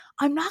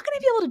I'm not going to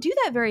be able to do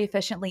that very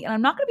efficiently, and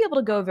I'm not going to be able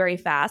to go very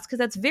fast because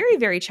that's very,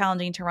 very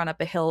challenging to run up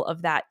a hill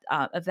of that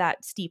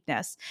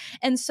steepness.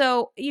 And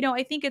so,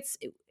 I think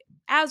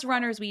as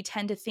runners, we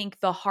tend to think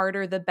the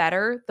harder, the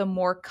better, the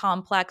more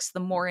complex,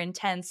 the more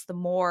intense, the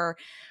more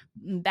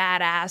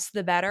badass,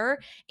 the better.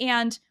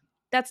 And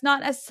that's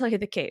not necessarily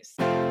the case.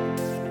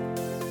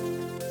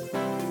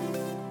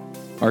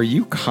 Are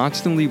you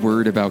constantly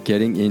worried about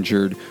getting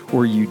injured,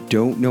 or you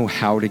don't know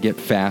how to get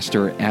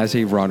faster as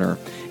a runner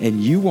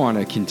and you want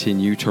to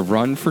continue to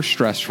run for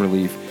stress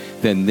relief?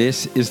 Then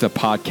this is the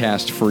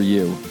podcast for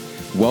you.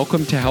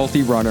 Welcome to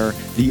Healthy Runner,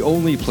 the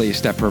only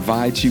place that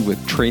provides you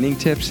with training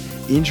tips,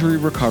 injury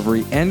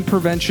recovery, and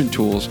prevention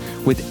tools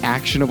with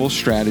actionable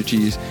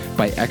strategies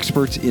by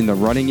experts in the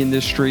running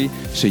industry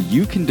so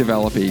you can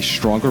develop a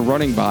stronger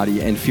running body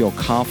and feel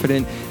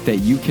confident that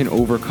you can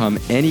overcome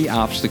any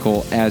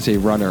obstacle as a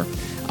runner.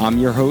 I'm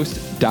your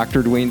host,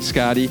 Dr. Dwayne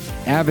Scotty,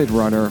 avid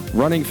runner,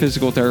 running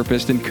physical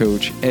therapist and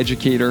coach,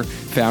 educator,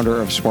 founder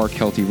of Spark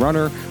Healthy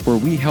Runner, where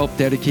we help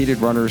dedicated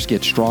runners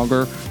get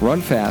stronger,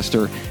 run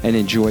faster, and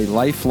enjoy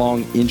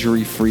lifelong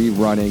injury-free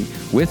running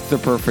with the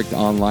perfect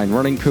online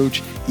running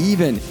coach,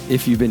 even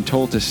if you've been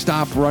told to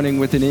stop running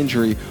with an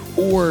injury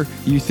or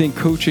you think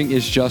coaching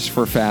is just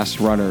for fast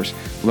runners.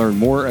 Learn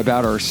more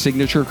about our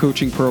signature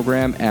coaching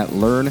program at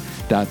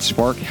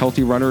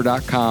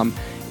learn.sparkhealthyrunner.com.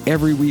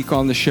 Every week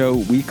on the show,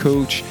 we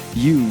coach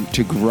you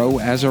to grow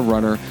as a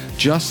runner,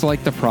 just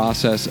like the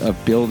process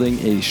of building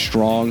a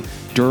strong,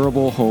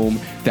 durable home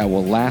that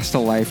will last a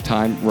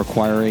lifetime,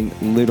 requiring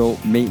little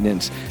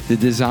maintenance. The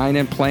design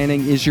and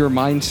planning is your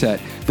mindset.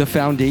 The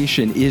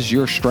foundation is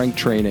your strength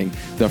training.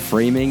 The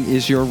framing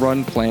is your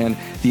run plan.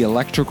 The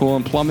electrical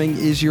and plumbing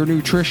is your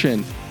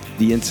nutrition.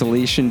 The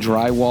insulation,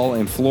 drywall,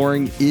 and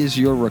flooring is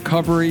your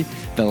recovery.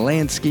 The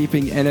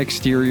landscaping and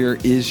exterior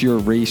is your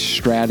race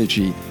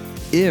strategy.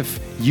 If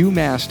you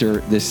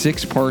master the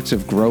 6 parts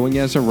of growing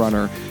as a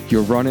runner,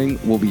 your running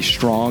will be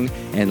strong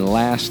and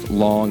last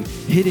long,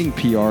 hitting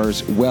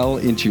PRs well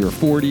into your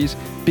 40s,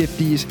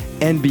 50s,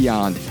 and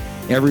beyond.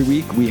 Every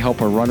week, we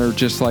help a runner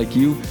just like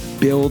you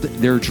build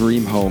their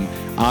dream home.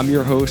 I'm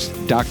your host,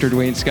 Dr.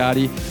 Dwayne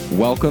Scotty.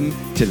 Welcome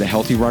to the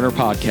Healthy Runner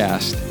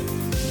Podcast.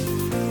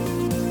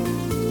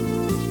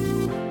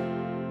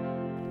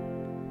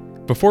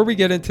 Before we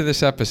get into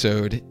this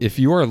episode, if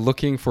you are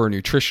looking for a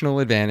nutritional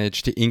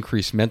advantage to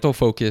increase mental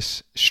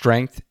focus,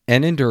 strength,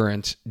 and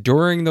endurance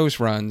during those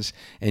runs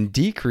and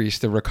decrease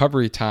the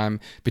recovery time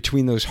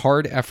between those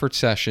hard effort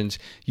sessions,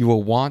 you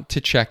will want to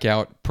check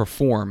out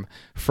Perform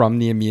from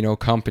the Amino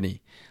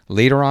Company.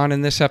 Later on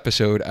in this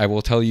episode, I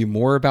will tell you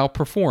more about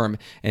Perform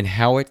and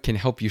how it can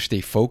help you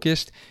stay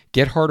focused,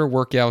 get harder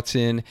workouts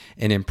in,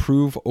 and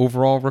improve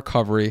overall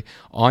recovery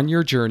on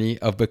your journey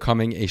of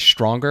becoming a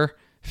stronger,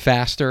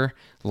 faster,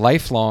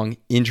 lifelong,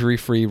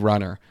 injury-free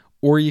runner.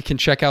 Or you can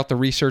check out the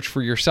research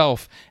for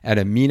yourself at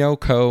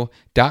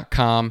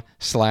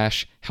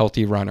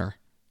aminoco.com/healthyrunner.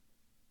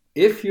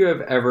 If you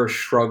have ever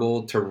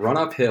struggled to run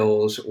up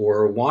hills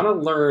or want to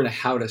learn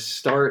how to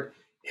start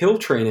hill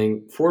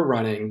training for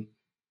running,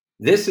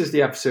 this is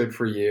the episode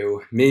for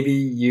you. Maybe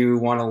you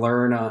want to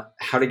learn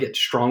how to get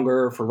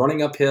stronger for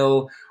running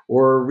uphill,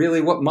 or really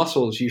what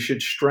muscles you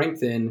should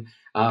strengthen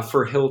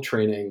for hill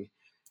training.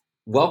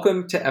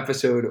 Welcome to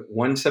episode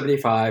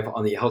 175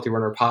 on the Healthy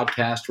Runner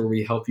Podcast, where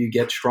we help you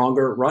get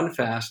stronger, run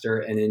faster,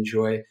 and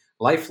enjoy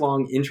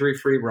lifelong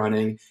injury-free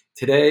running.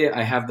 Today,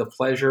 I have the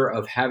pleasure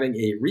of having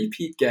a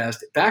repeat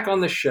guest back on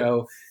the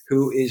show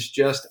who is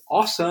just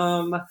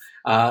awesome.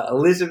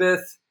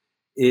 Elisabeth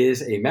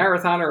is a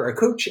marathoner, a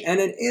coach, and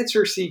an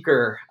answer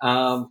seeker.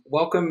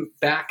 Welcome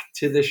back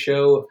to the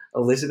show,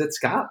 Elisabeth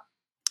Scott.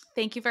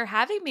 Thank you for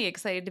having me.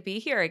 Excited to be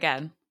here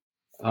again.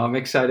 I'm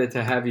excited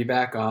to have you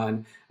back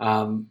on.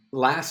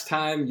 Last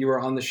time you were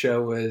on the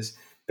show was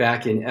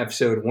back in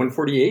episode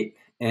 148,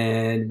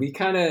 and we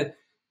kind of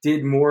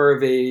did more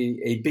of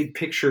a big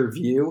picture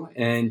view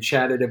and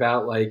chatted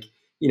about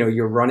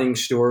your running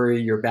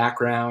story, your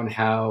background,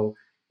 how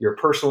your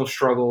personal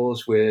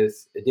struggles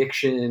with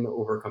addiction,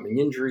 overcoming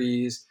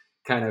injuries,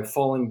 kind of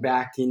falling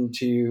back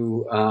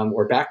into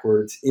or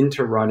backwards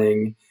into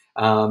running,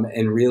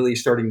 and really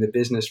starting the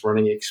business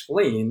Running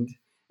Explained.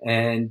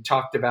 And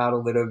talked about a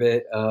little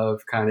bit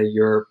of kind of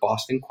your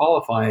Boston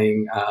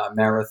qualifying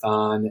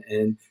marathon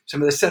and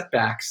some of the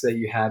setbacks that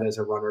you had as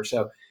a runner.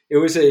 So it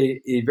was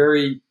a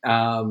very,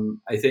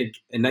 I think,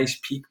 a nice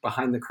peek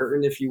behind the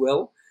curtain, if you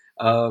will,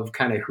 of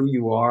kind of who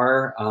you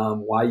are,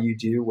 why you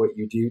do what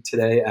you do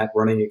today at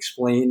Running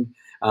Explained.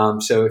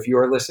 So if you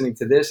are listening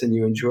to this and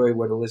you enjoy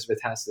what Elisabeth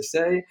has to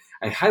say,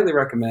 I highly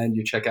recommend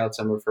you check out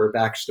some of her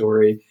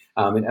backstory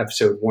in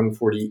episode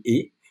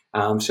 148.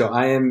 So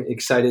I am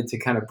excited to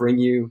kind of bring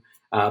you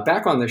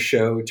back on the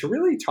show to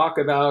really talk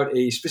about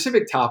a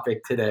specific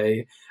topic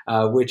today,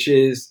 which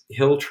is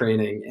hill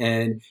training.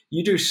 And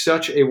you do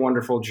such a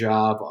wonderful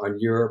job on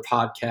your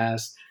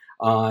podcast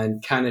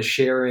on kind of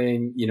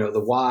sharing,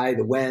 the why,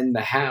 the when, the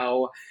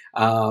how,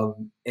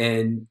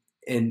 and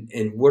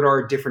what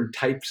are different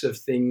types of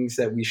things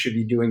that we should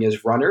be doing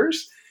as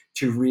runners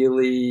to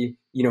really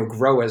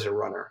grow as a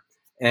runner.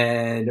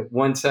 And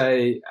once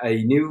I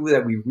knew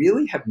that we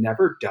really have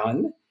never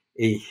done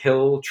a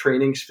hill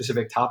training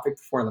specific topic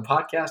before on the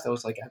podcast, I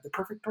was like, I have the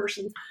perfect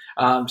person.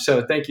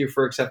 So thank you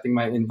for accepting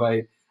my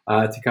invite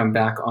to come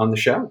back on the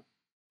show.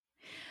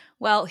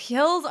 Well,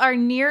 hills are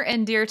near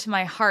and dear to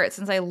my heart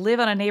since I live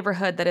on a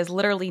neighborhood that is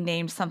literally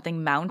named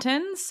something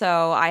mountain.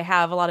 So I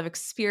have a lot of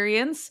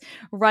experience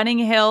running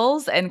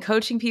hills and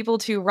coaching people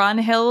to run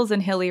hills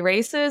and hilly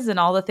races and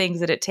all the things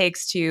that it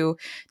takes to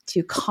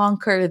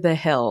conquer the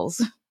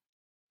hills.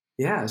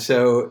 Yeah.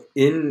 So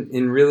in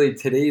really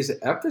today's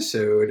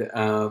episode,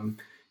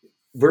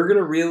 we're going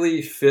to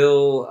really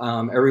fill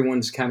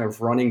everyone's kind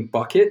of running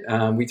bucket.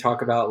 We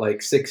talk about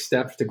like 6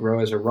 steps to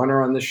grow as a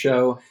runner on the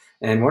show.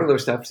 And one of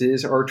those steps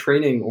is our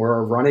training or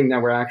our running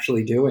that we're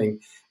actually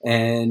doing.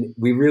 And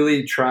we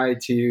really try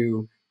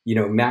to,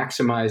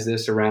 maximize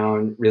this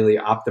around really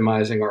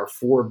optimizing our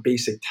 4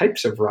 basic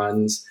types of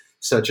runs,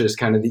 such as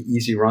kind of the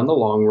easy run, the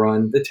long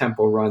run, the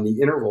tempo run, the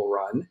interval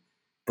run.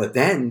 But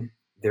then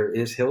there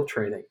is hill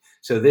training.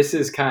 So this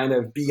is kind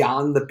of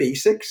beyond the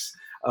basics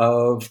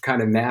of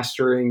kind of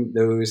mastering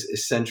those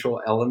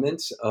essential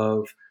elements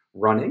of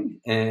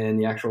running and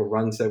the actual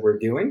runs that we're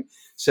doing.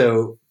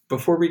 So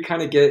before we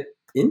kind of get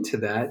into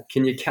that,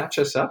 can you catch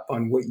us up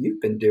on what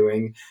you've been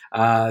doing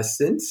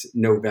since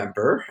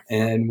November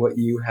and what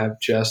you have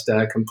just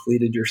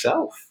completed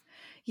yourself?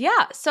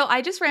 Yeah, so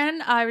I just ran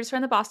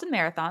the Boston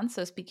Marathon.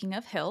 So speaking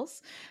of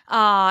hills,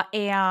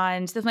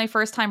 and this was my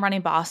first time running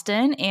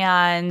Boston,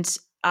 and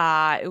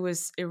it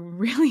was a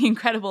really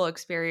incredible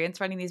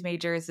experience. Running these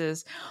majors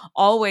is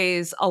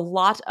always a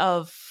lot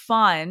of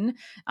fun,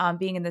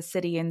 being in the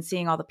city and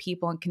seeing all the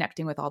people and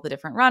connecting with all the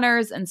different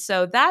runners. And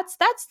so that's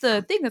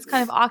the thing that's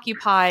kind of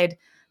occupied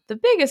the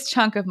biggest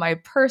chunk of my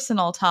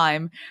personal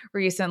time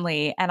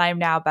recently. And I'm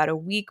now about a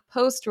week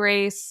post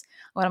race.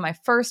 I went on my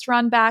first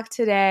run back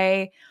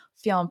today,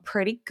 feeling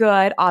pretty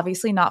good.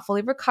 Obviously, not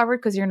fully recovered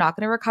because you're not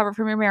going to recover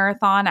from your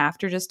marathon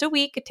after just a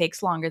week. It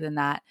takes longer than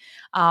that.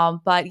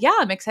 But yeah,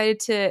 I'm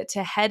excited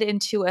to head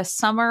into a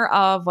summer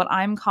of what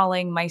I'm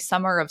calling my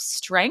summer of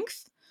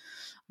strength.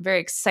 I'm very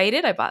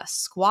excited. I bought a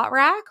squat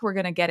rack. We're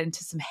gonna get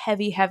into some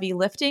heavy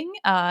lifting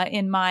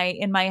in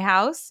my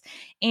house.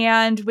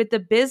 And with the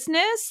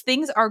business,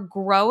 things are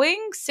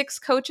growing. 6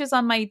 coaches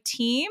on my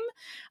team,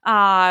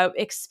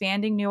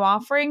 expanding new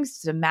offerings.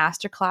 It's a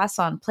masterclass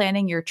on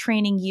planning your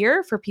training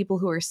year for people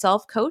who are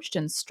self-coached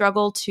and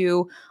struggle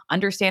to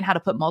understand how to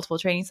put multiple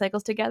training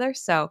cycles together.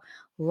 So,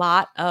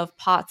 lot of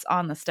pots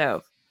on the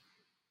stove.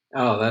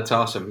 Oh, that's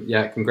awesome.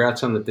 Yeah,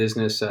 congrats on the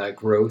business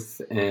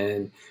growth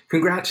and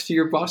congrats to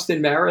your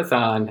Boston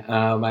Marathon.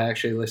 I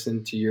actually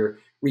listened to your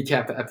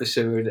recap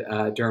episode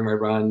during my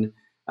run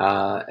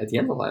at the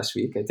end of last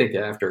week. I think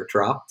after it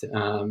dropped.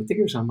 I think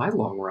it was on my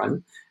long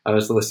run. I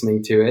was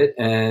listening to it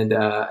and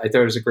I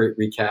thought it was a great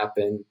recap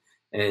and,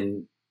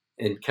 and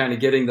kind of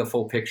getting the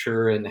full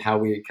picture and how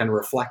we kind of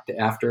reflect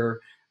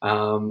after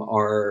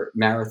our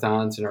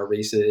marathons and our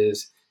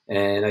races.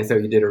 And I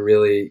thought you did a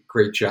really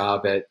great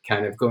job at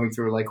kind of going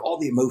through like all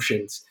the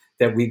emotions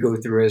that we go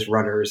through as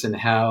runners and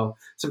how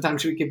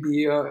sometimes we can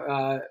be,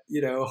 hard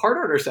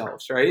on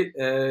ourselves, right?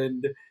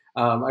 And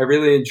I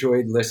really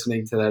enjoyed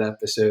listening to that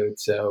episode.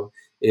 So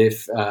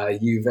if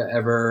you've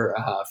ever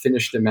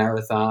finished a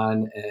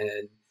marathon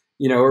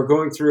and, are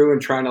going through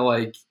and trying to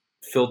like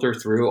filter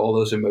through all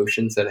those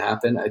emotions that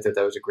happen, I thought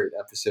that was a great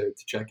episode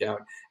to check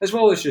out, as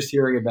well as just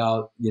hearing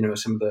about,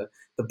 some of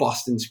the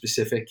Boston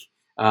specific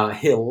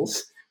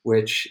hills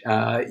which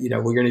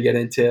we're going to get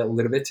into a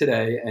little bit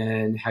today,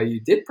 and how you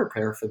did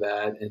prepare for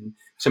that, and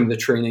some of the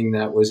training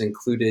that was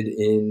included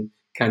in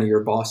kind of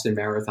your Boston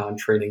Marathon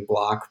training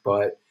block.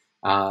 But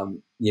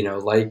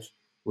like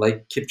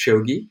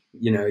Kipchoge,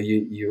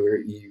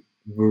 you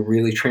were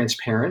really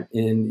transparent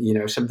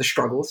in some of the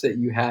struggles that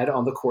you had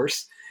on the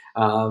course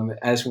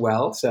as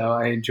well. So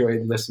I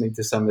enjoyed listening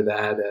to some of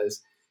that,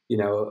 as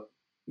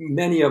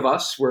many of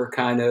us were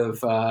kind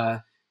of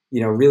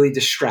really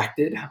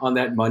distracted on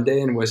that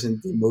Monday and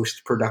wasn't the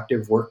most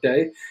productive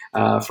workday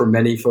for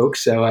many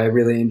folks. So I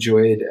really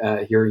enjoyed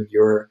hearing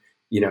your,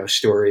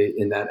 story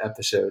in that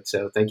episode.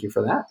 So thank you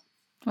for that.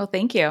 Well,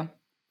 thank you.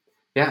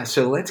 Yeah.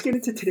 So let's get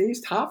into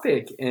today's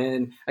topic.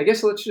 And I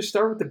guess let's just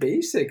start with the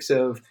basics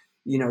of,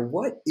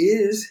 what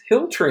is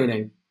hill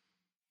training?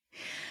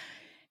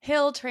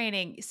 Hill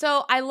training.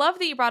 So I love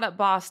that you brought up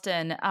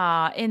Boston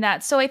in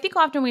that. So I think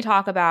often we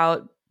talk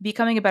about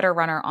becoming a better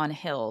runner on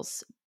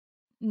hills.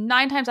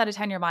 9 times out of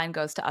 10, your mind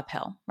goes to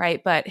uphill,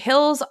 right? But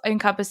hills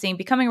encompassing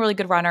becoming a really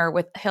good runner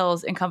with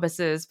hills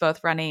encompasses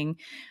both running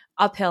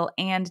uphill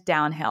and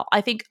downhill.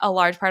 I think a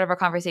large part of our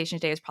conversation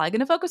today is probably going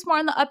to focus more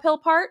on the uphill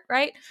part,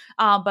 right?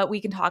 But we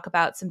can talk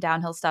about some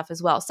downhill stuff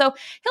as well. So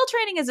hill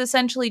training is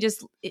essentially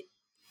just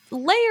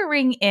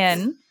layering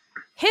in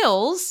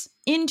hills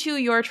into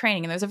your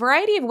training. And there's a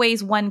variety of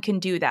ways one can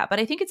do that. But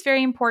I think it's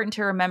very important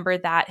to remember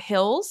that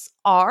hills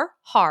are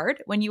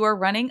hard. When you are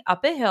running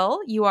up a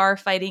hill, you are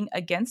fighting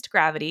against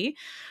gravity.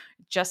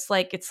 just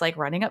like it's like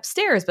running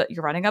upstairs, but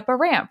you're running up a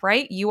ramp,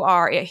 right?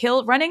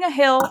 Running a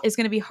hill is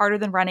going to be harder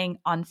than running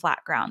on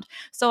flat ground.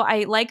 So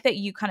I like that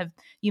you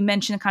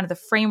mentioned kind of the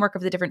framework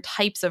of the different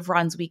types of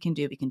runs we can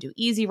do. We can do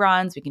easy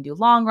runs, we can do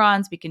long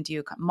runs, we can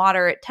do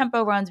moderate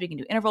tempo runs, we can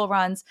do interval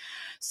runs.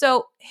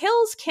 So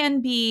hills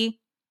can be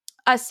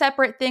a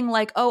separate thing,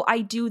 like, oh,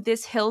 I do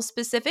this hill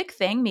specific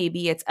thing.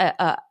 Maybe it's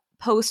a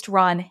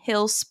post-run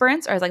hill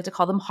sprints, or I like to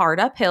call them hard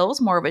up hills,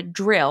 more of a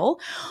drill.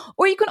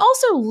 Or you can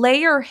also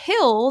layer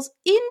hills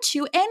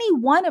into any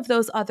one of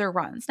those other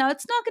runs. Now,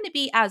 it's not going to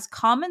be as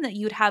common that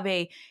you'd have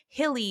a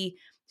hilly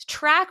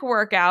track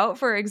workout,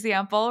 for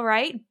example,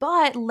 right?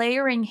 But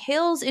layering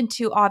hills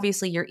into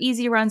obviously your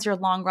easy runs, your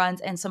long runs,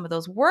 and some of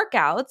those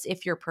workouts,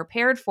 if you're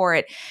prepared for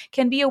it,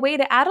 can be a way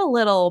to add a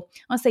little,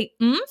 I want to say,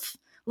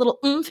 little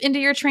oomph into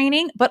your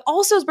training, but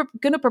also is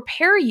going to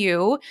prepare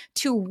you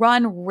to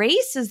run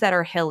races that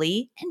are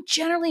hilly and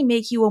generally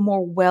make you a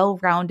more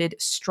well-rounded,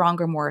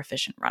 stronger, more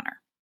efficient runner.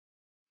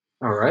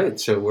 All right.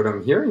 So what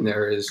I'm hearing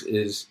there is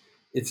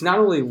it's not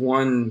only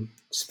one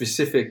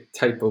specific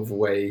type of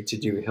way to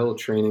do hill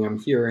training. I'm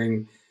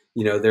hearing,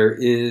 there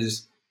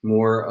is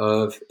more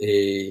of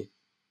a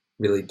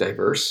really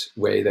diverse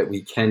way that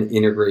we can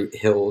integrate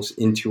hills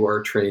into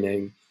our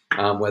training,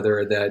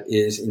 whether that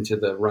is into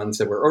the runs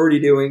that we're already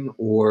doing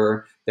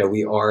or that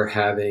we are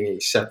having a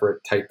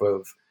separate type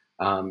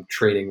of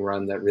training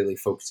run that really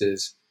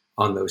focuses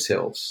on those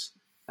hills.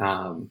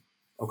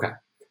 Okay.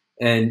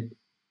 And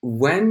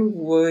when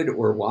would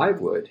or why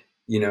would,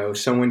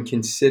 someone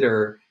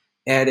consider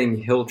adding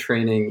hill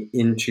training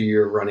into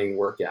your running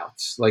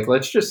workouts? Like,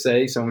 let's just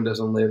say someone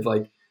doesn't live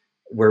like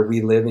where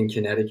we live in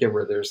Connecticut,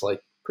 where there's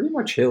like pretty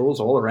much hills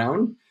all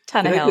around.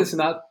 Ton of Connecticut's hills.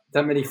 not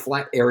that many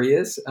flat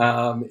areas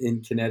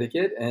in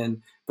Connecticut,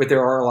 but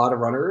there are a lot of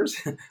runners,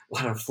 a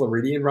lot of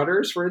Floridian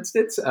runners, for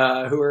instance,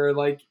 who are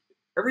like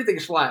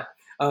everything's flat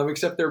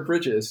except their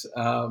bridges.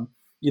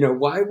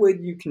 Why would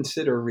you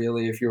consider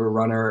really, if you're a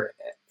runner,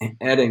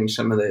 adding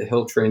some of the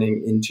hill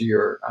training into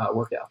your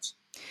workouts?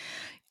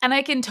 And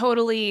I can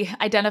totally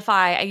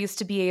identify. I used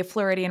to be a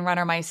Floridian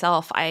runner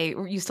myself. I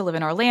used to live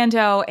in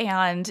Orlando,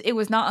 and it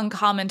was not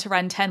uncommon to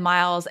run 10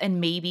 miles and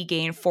maybe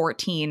gain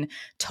 14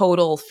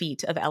 total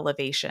feet of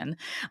elevation.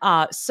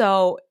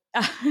 So,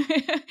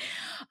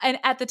 and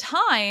at the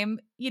time,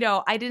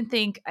 I didn't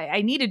think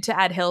I needed to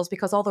add hills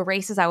because all the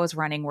races I was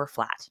running were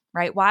flat,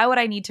 right? Why would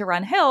I need to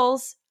run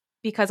hills?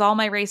 Because all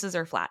my races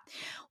are flat.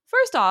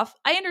 First off,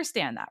 I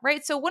understand that,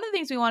 right? So one of the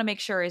things we want to make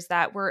sure is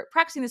that we're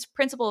practicing this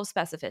principle of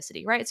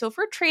specificity, right? So if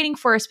we're training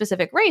for a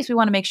specific race, we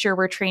want to make sure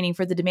we're training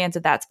for the demands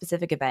of that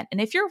specific event.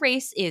 And if your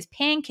race is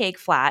pancake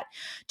flat,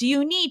 do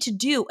you need to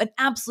do an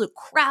absolute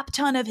crap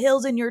ton of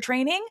hills in your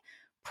training?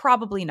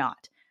 Probably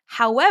not.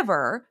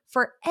 However,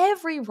 for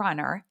every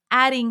runner,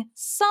 adding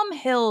some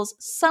hills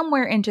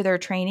somewhere into their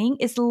training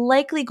is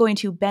likely going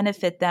to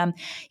benefit them,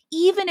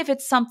 even if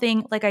it's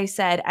something, like I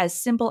said, as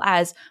simple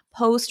as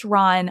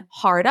post-run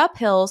hard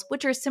uphills,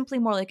 which are simply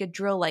more like a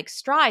drill like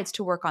strides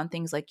to work on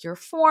things like your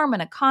form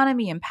and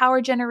economy and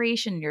power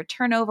generation, your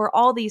turnover,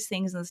 all these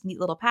things in this neat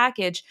little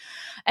package.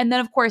 And then,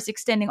 of course,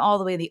 extending all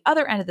the way to the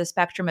other end of the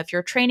spectrum, if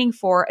you're training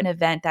for an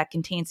event that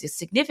contains a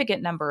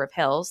significant number of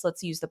hills,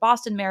 let's use the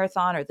Boston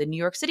Marathon or the New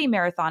York City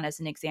Marathon as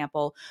an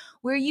example,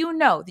 where you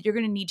know that you're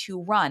going to need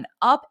to run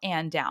up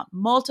and down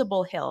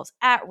multiple hills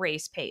at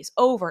race pace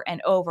over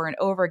and over and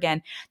over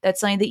again. That's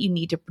something that you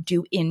need to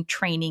do in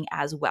training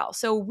as well.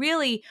 So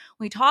really,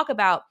 when we talk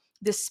about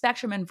the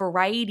spectrum and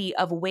variety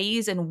of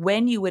ways and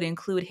when you would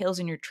include hills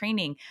in your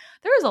training,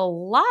 there is a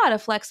lot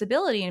of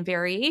flexibility and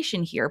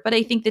variation here. But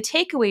I think the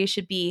takeaway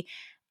should be,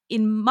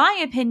 in my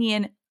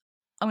opinion,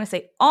 I'm going to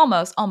say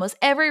almost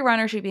every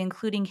runner should be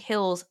including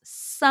hills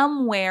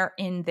somewhere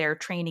in their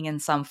training in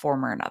some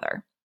form or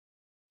another.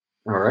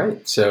 All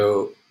right.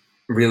 So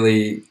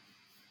really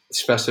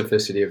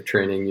specificity of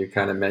training you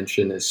kind of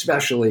mentioned,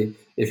 especially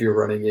if you're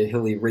running a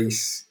hilly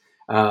race.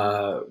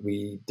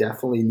 We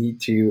definitely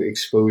need to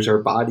expose our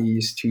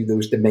bodies to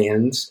those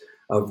demands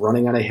of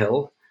running on a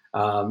hill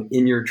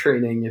in your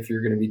training if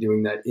you're going to be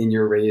doing that in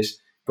your race.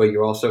 But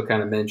you also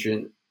kind of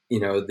mentioned,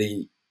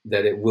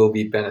 that it will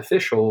be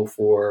beneficial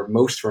for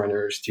most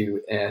runners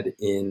to add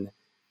in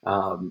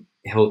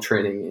hill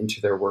training into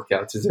their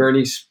workouts. Is there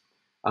any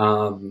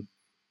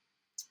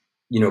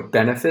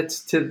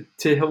benefits to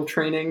hill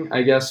training,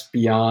 I guess,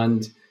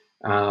 beyond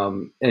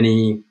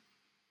any,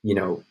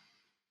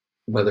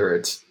 whether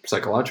it's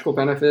psychological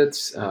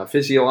benefits,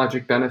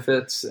 physiologic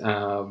benefits,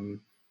 are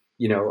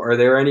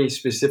there any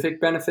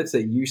specific benefits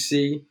that you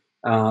see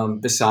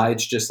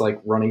besides just like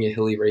running a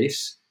hilly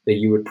race that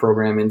you would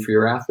program in for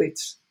your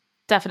athletes?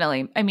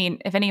 Definitely. I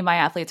mean, if any of my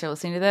athletes are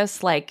listening to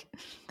this, like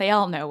they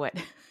all know what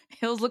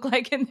hills look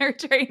like in their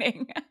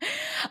training.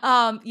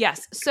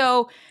 Yes.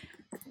 So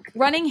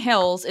running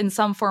hills in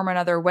some form or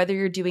another, whether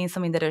you're doing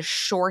something that is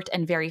short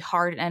and very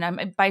hard,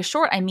 and by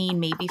short, I mean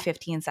maybe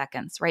 15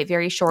 seconds, right?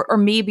 Very short. Or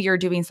maybe you're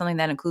doing something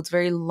that includes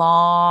very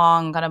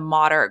long, kind of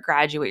moderate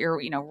graduate. You're,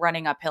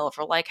 running uphill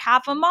for like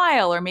half a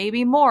mile or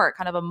maybe more,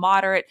 kind of a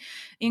moderate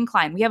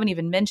incline. We haven't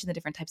even mentioned the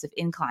different types of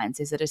inclines.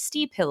 Is it a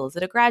steep hill? Is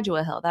it a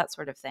graduate hill? That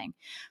sort of thing.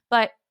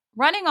 But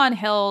running on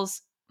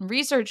hills,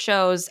 research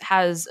shows,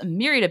 has a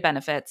myriad of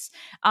benefits.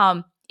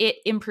 It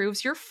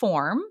improves your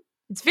form.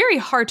 It's very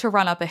hard to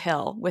run up a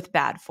hill with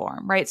bad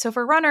form, right? So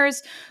for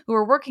runners who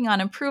are working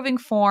on improving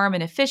form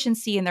and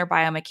efficiency in their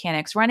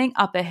biomechanics, running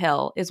up a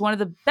hill is one of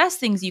the best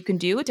things you can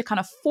do to kind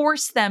of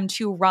force them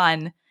to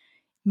run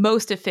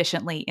most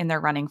efficiently in their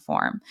running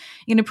form.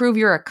 You can improve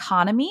your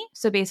economy.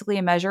 So basically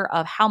a measure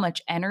of how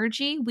much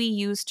energy we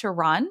use to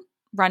run.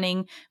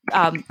 Running,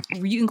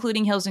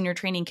 including hills in your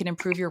training, can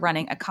improve your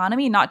running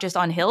economy, not just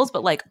on hills,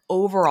 but like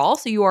overall.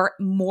 So you are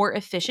more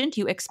efficient.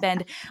 You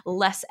expend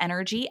less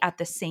energy at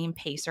the same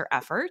pace or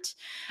effort.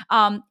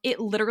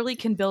 It literally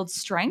can build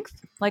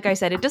strength. Like I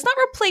said, it does not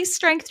replace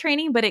strength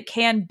training, but it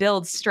can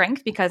build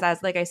strength because,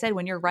 like I said,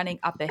 when you're running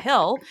up a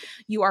hill,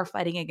 you are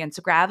fighting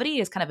against gravity.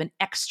 It's kind of an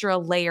extra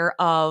layer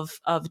of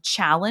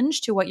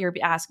challenge to what you're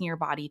asking your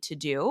body to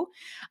do.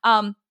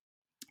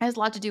 Has a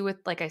lot to do with,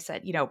 like I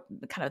said,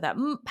 kind of that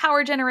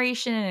power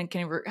generation, and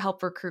can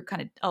help recruit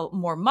kind of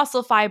more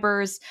muscle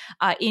fibers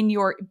in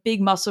your big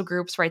muscle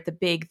groups, right? The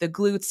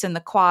glutes and the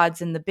quads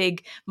and the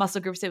big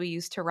muscle groups that we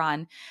use to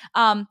run.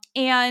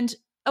 And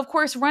of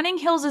course, running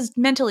hills is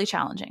mentally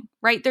challenging,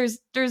 right? There's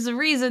a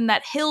reason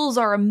that hills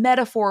are a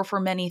metaphor for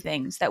many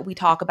things that we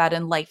talk about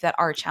in life that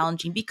are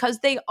challenging, because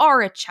they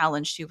are a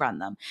challenge to run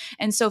them.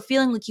 And so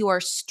feeling like you are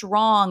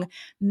strong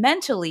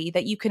mentally,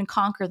 that you can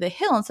conquer the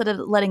hill instead of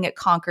letting it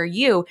conquer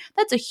you,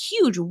 that's a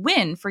huge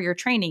win for your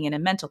training in a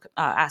mental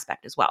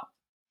aspect as well.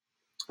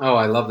 Oh,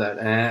 I love that.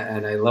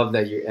 And I love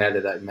that you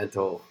added that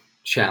mental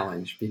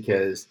challenge,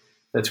 because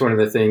that's one of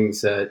the things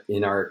that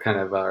in our kind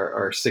of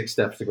our 6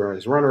 steps to growing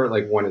as a runner,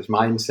 like one is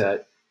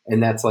mindset.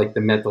 And that's like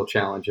the mental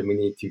challenge. And we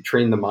need to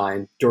train the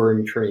mind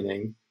during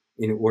training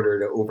in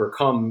order to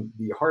overcome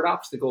the hard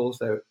obstacles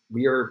that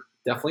we are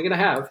definitely going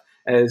to have,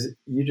 as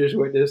you just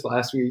witnessed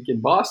last week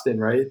in Boston,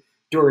 right?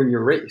 During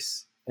your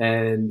race.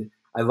 And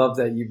I love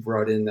that you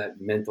brought in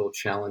that mental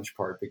challenge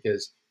part,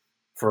 because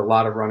for a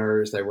lot of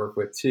runners I work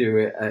with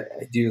too,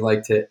 I do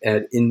like to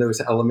add in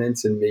those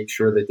elements and make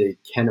sure that they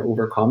can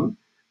overcome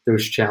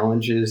those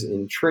challenges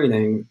in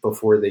training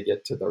before they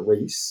get to the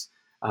race.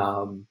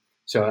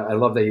 So I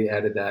love that you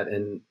added that.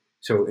 And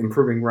so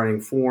improving running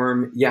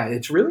form, yeah,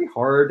 it's really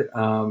hard.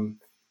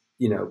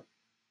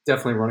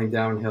 Definitely running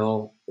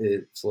downhill,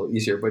 it's a little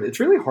easier, but it's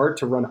really hard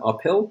to run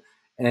uphill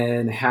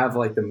and have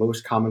like the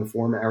most common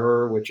form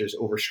error, which is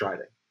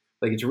overstriding.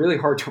 Like, it's really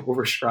hard to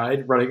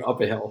overstride running up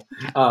a hill.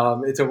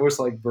 It's almost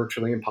like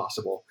virtually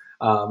impossible.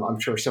 I'm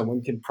sure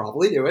someone can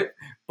probably do it,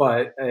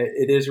 but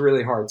it is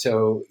really hard.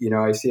 So,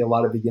 I see a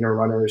lot of beginner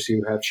runners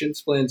who have shin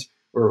splints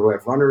or who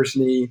have runner's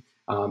knee,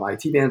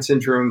 IT band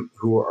syndrome,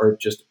 who are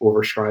just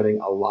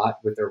overstriding a lot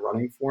with their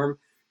running form.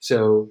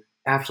 So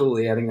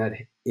absolutely adding that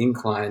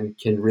incline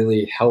can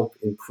really help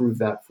improve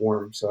that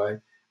form. So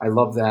I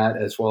love that,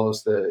 as well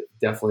as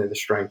definitely the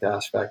strength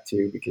aspect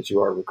too, because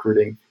you are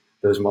recruiting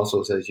those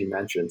muscles, as you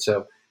mentioned.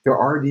 So there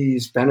are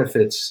these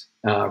benefits,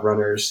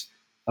 runners,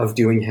 of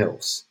doing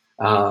hills.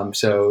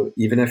 So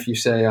even if you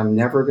say, I'm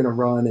never going to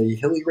run a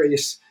hilly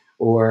race,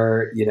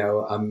 or,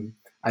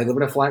 I live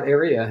in a flat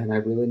area and I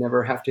really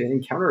never have to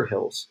encounter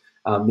hills,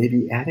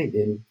 maybe adding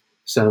in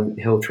some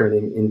hill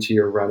training into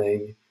your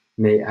running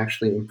may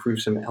actually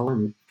improve some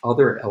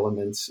other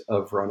elements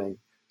of running.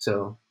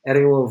 So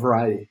adding a little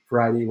variety,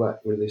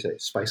 what do they say?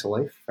 Spice of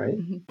life, right?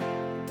 Mm-hmm.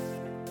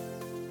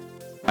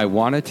 I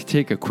wanted to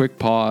take a quick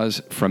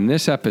pause from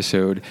this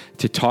episode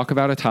to talk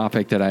about a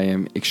topic that I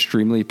am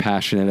extremely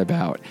passionate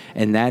about,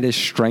 and that is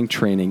strength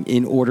training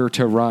in order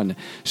to run,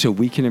 so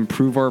we can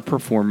improve our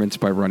performance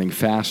by running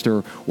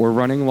faster or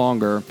running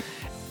longer.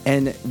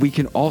 And we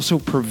can also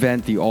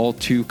prevent the all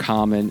too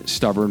common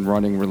stubborn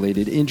running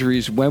related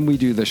injuries when we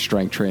do the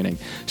strength training.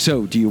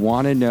 So do you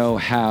want to know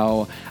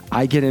how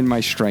I get in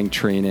my strength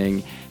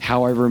training,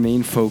 how I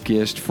remain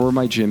focused for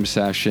my gym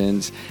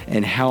sessions,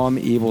 and how I'm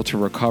able to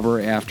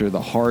recover after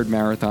the hard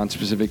marathon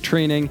specific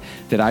training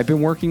that I've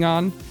been working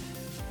on?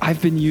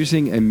 I've been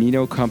using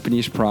Amino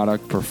Company's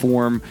product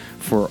Perform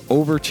for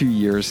over 2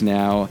 years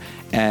now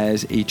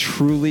as a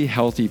truly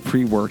healthy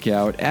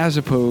pre-workout, as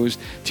opposed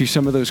to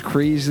some of those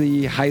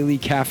crazy, highly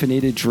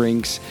caffeinated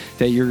drinks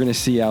that you're going to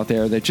see out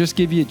there that just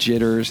give you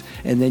jitters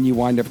and then you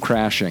wind up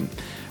crashing.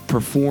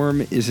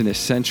 Perform is an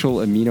essential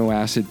amino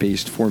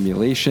acid-based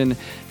formulation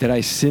that I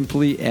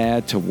simply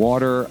add to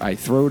water. I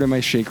throw it in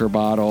my shaker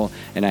bottle,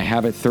 and I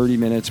have it 30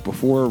 minutes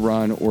before a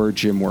run or a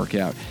gym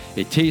workout.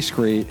 It tastes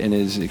great and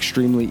is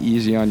extremely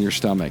easy on your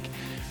stomach.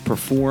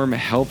 Perform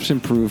helps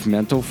improve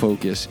mental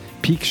focus,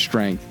 peak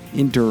strength,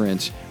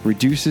 endurance,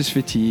 reduces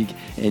fatigue,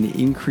 and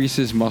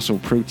increases muscle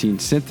protein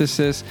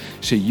synthesis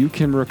so you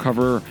can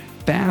recover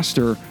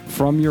faster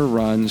from your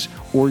runs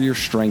or your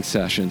strength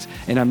sessions.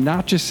 And I'm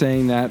not just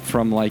saying that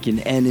from like an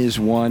N is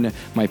one,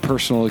 my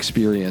personal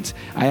experience.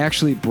 I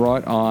actually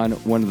brought on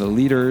one of the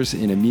leaders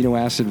in amino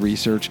acid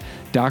research,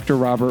 Dr.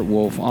 Robert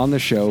Wolf, on the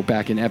show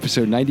back in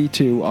episode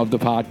 92 of the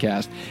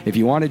podcast. If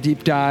you want a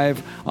deep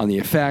dive on the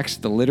effects,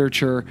 the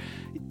literature,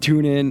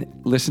 tune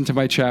in, listen to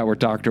my chat with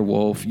Dr.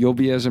 Wolf. You'll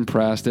be as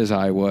impressed as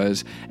I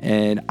was.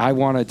 And I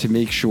wanted to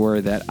make sure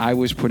that I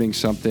was putting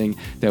something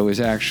that was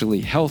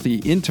actually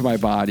healthy into my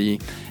body.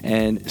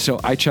 And so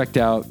I checked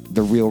out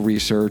the real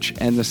research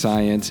and the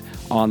science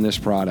on this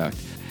product.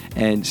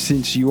 And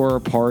since you are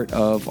a part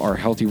of our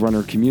Healthy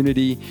Runner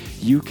community,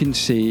 you can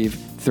save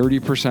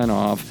 30%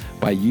 off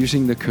by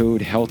using the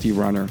code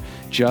HEALTHYRUNNER.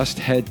 Just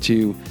head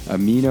to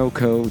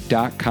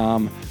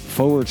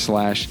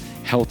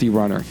aminoco.com/Healthy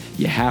Runner.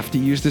 You have to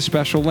use the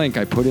special link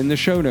I put in the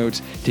show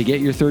notes to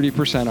get your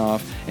 30%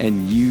 off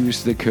and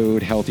use the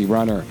code Healthy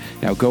Runner.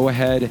 Now go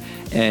ahead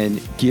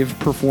and give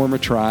Perform a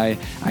try.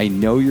 I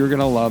know you're going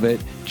to love it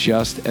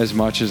just as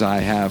much as I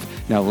have.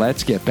 Now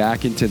let's get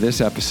back into this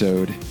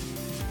episode.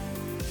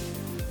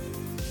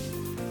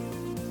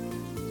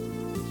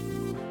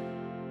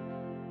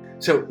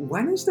 So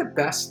when is the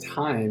best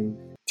time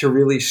to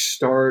really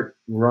start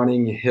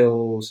running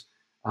hills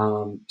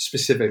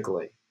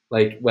specifically?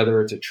 Like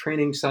whether it's a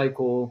training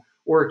cycle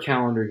or a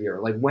calendar year,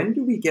 like when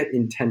do we get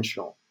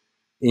intentional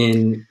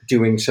in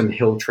doing some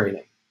hill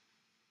training?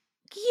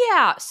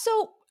 Yeah.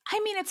 So, I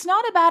mean, it's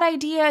not a bad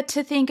idea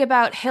to think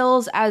about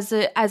hills as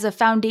a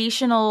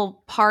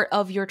foundational part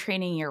of your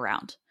training year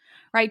round,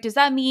 right? Does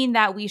that mean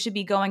that we should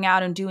be going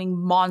out and doing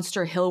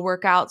monster hill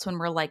workouts when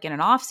we're like in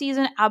an off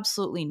season?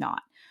 Absolutely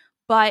not.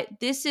 But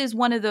this is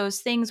one of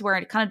those things where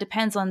it kind of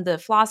depends on the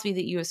philosophy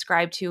that you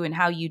ascribe to and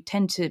how you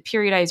tend to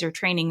periodize your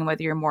training, and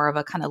whether you're more of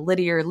a kind of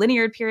linear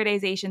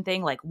periodization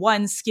thing, like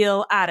one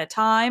skill at a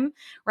time,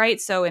 right?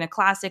 So in a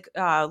classic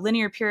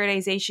linear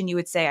periodization, you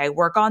would say, I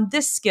work on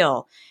this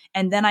skill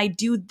and then I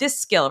do this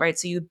skill, right?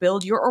 So you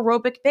build your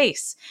aerobic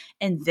base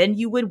and then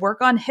you would work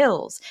on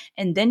hills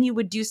and then you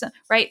would do some,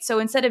 right? So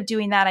instead of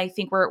doing that, I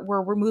think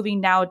we're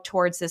moving now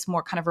towards this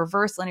more kind of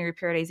reverse linear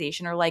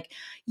periodization, or like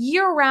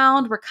year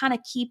round, we're kind of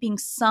keeping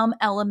some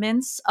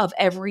elements of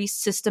every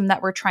system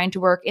that we're trying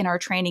to work in our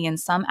training in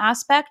some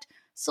aspect.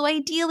 So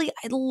ideally,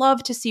 I'd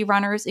love to see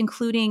runners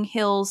including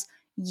hills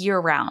year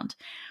round.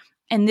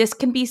 And this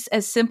can be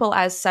as simple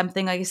as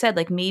something, like I said,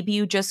 like maybe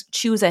you just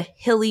choose a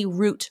hilly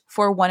route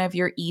for one of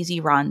your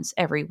easy runs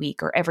every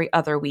week or every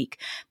other week.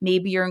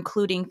 Maybe you're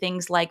including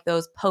things like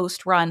those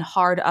post-run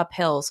hard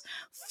uphills,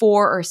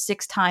 4 or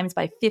 6 times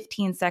by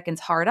 15 seconds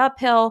hard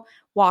uphill,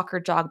 walk or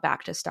jog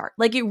back to start.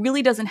 Like it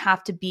really doesn't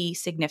have to be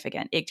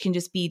significant. It can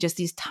just be just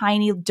these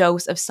tiny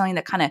dose of something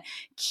that kind of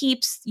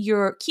keeps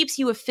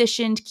you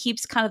efficient,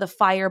 keeps kind of the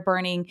fire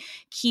burning,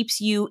 keeps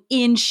you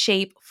in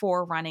shape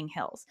for running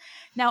hills.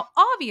 Now,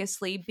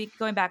 obviously,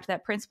 going back to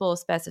that principle of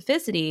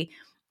specificity,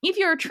 if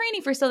you're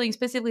training for something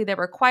specifically that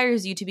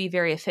requires you to be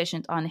very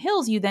efficient on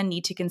hills, you then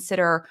need to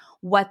consider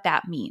what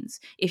that means.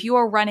 If you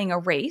are running a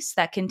race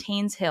that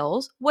contains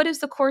hills, what is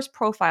the course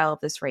profile of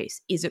this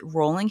race? Is it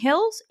rolling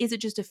hills? Is it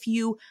just a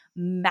few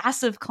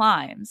massive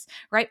climbs,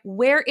 right?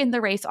 Where in the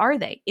race are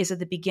they? Is it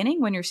the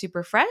beginning when you're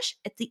super fresh?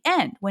 At the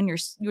end when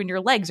your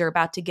legs are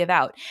about to give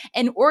out?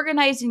 And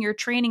organizing your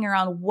training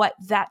around what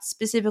that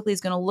specifically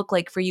is going to look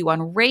like for you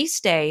on race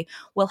day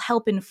will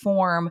help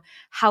inform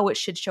how it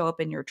should show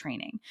up in your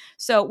training.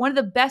 So one of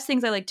the best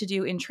things I like to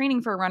do in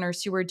training for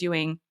runners who are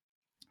doing,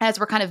 as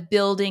we're kind of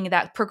building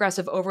that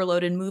progressive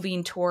overload and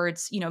moving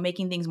towards,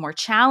 making things more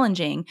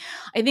challenging,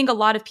 I think a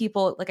lot of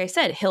people, like I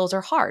said, hills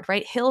are hard,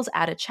 right? Hills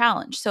add a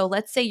challenge. So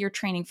let's say you're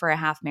training for a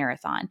half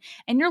marathon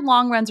and your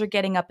long runs are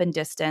getting up in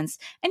distance,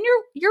 and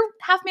your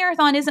half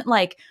marathon isn't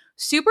like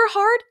super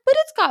hard, but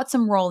it's got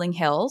some rolling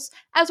hills.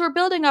 As we're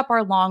building up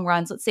our long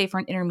runs, let's say for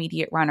an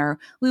intermediate runner,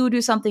 we would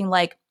do something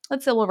like,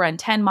 let's say we'll run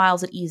 10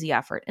 miles at easy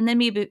effort. And then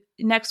maybe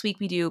next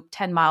week we do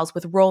 10 miles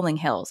with rolling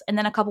hills. And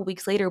then a couple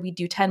weeks later, we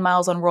do 10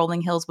 miles on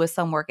rolling hills with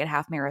some work at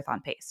half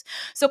marathon pace.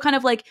 So kind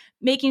of like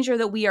making sure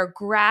that we are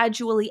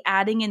gradually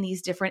adding in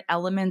these different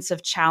elements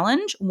of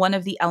challenge, one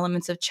of the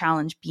elements of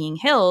challenge being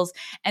hills,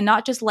 and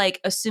not just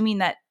like assuming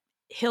that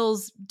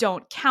hills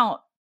don't count.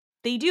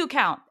 They do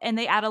count, and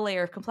they add a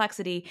layer of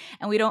complexity,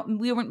 and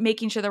we weren't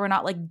making sure that we're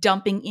not like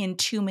dumping in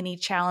too many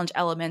challenge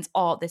elements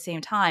all at the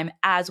same time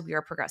as we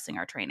are progressing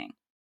our training.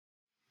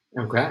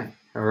 Okay.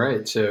 All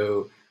right.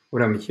 So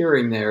what I'm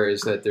hearing there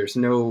is that there's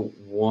no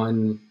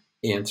one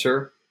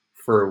answer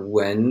for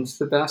when's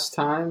the best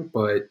time,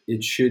 but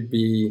it should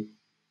be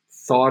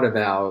thought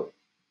about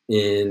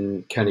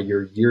in kind of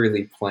your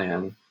yearly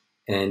plan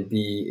and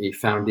be a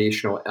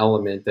foundational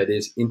element that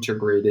is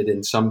integrated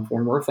in some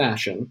form or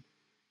fashion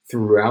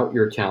throughout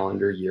your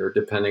calendar year,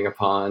 depending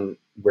upon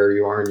where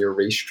you are in your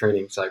race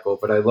training cycle.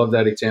 But I love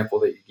that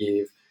example that you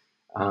gave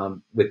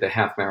with the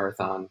half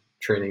marathon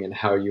training and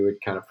how you would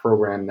kind of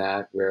program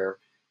that, where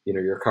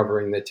you're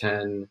covering the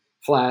 10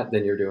 flat,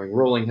 then you're doing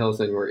rolling hills,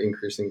 then we're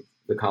increasing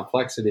the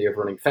complexity of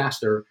running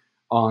faster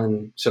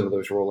on some of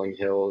those rolling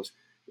hills.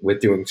 with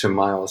doing some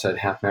miles at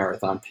half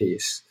marathon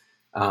pace.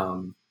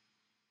 Um,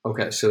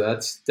 Okay, so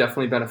that's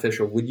definitely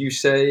beneficial. Would you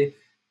say,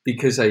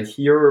 because I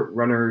hear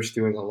runners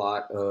doing a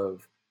lot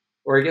of,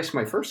 or I guess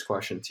my first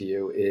question to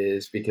you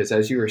is because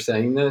as you were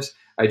saying this,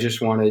 I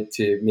just wanted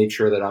to make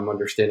sure that I'm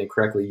understanding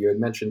correctly. You had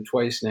mentioned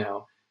twice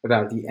now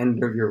about the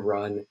end of your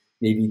run,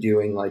 maybe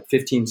doing like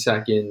 15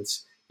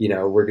 seconds.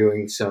 We're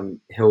doing some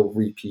hill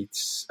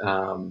repeats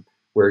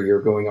where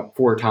you're going up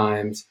 4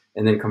 times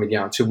and then coming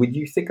down. So would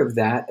you think of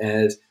that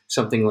as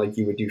something like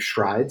you would do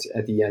strides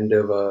at the end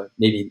of a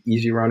maybe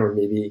easy run or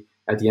maybe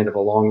at the end of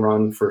a long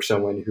run for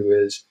someone who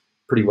is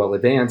pretty well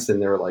advanced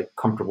and they're like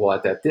comfortable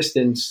at that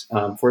distance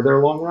for their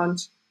long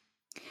runs?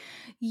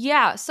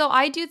 Yeah, so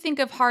I do think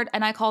of hard,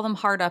 and I call them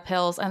hard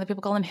uphills, and other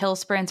people call them hill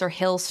sprints or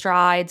hill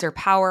strides or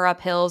power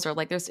uphills, or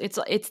like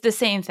it's the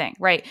same thing,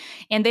 right?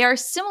 And they are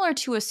similar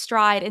to a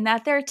stride in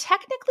that they're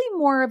technically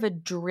more of a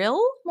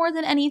drill more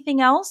than anything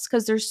else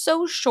because they're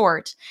so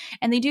short,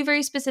 and they do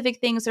very specific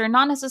things that are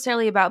not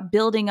necessarily about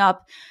building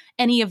up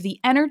any of the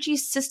energy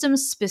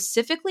systems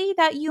specifically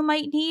that you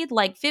might need,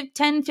 like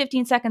 10,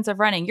 15 seconds of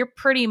running, you're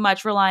pretty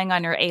much relying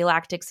on your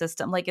alactic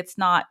system. Like it's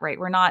not, right?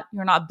 You're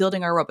not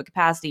building aerobic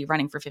capacity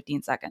running for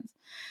 15 seconds.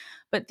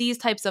 But these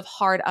types of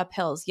hard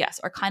uphills, yes,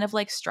 are kind of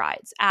like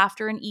strides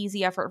after an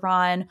easy effort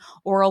run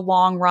or a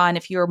long run.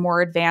 If you're more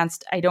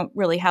advanced, I don't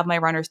really have my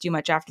runners do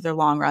much after their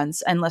long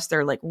runs unless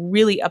they're like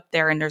really up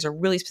there and there's a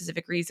really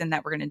specific reason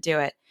that we're going to do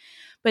it.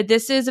 But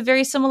this is a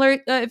very similar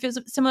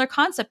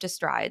concept to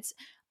strides.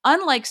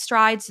 Unlike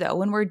strides, though,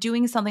 when we're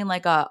doing something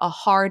like a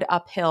hard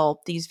uphill,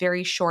 these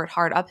very short,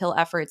 hard uphill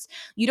efforts,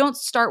 you don't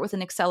start with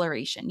an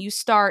acceleration. You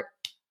start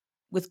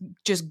with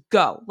just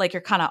go, like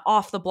you're kind of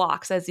off the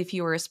blocks as if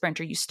you were a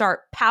sprinter. You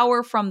start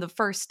power from the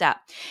first step,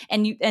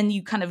 and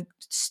you kind of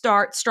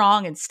start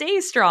strong and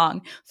stay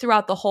strong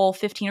throughout the whole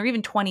 15 or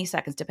even 20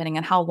 seconds, depending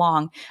on how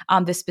long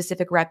this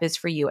specific rep is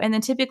for you. And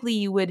then typically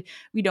you would,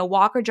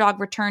 walk or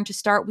jog, return to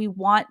start. We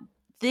want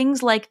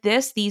things like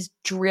this, these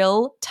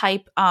drill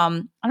type, I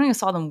don't even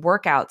call them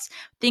workouts,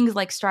 things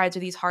like strides or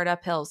these hard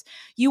uphills.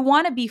 You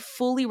want to be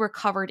fully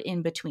recovered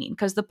in between,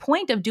 because the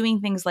point of doing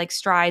things like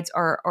strides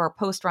or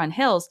post-run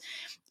hills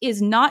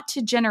is not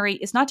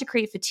to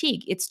create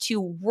fatigue. It's to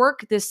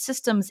work the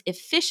systems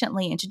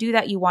efficiently. And to do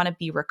that, you want to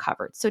be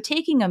recovered. So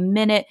taking a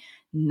minute,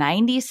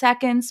 90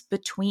 seconds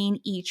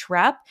between each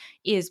rep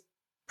is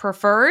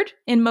preferred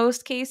in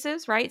most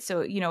cases, right?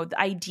 So,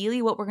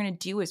 ideally what we're going to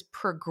do is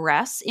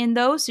progress in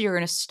those. So you're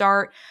going to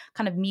start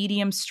kind of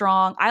medium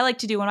strong. I like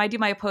to do, when I do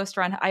my post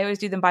run, I always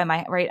do them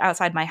right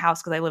outside my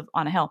house because I live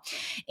on a hill.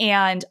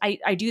 And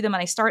I do them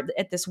and I start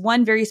at this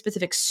one very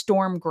specific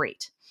storm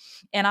grate.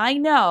 And I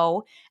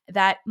know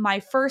that my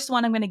first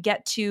one, I'm going to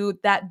get to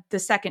the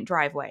second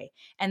driveway.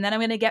 And then I'm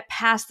going to get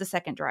past the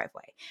second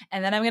driveway.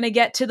 And then I'm going to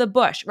get to the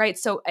bush, right?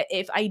 So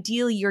if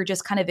ideally you're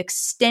just kind of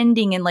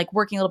extending and like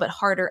working a little bit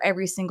harder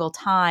every single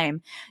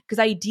time, because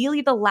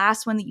ideally the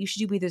last one that you should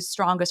do be the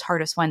strongest,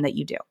 hardest one that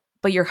you do.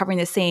 But you're covering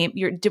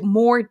you're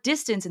more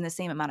distance in the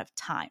same amount of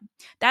time.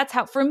 That's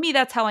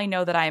how I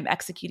know that I am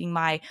executing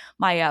my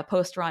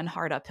post-run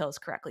hard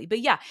uphills correctly. But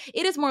yeah,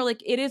 it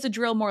is a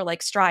drill more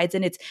like strides.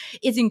 And it's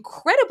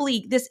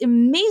incredibly, this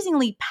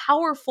amazingly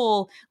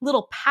powerful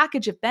little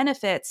package of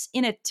benefits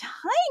in a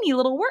tiny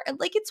little work.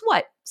 Like it's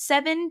what,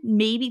 7,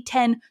 maybe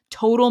 10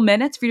 total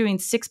minutes if you're doing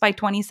 6 by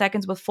 20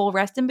 seconds with full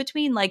rest in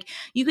between. Like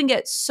you can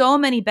get so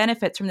many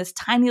benefits from this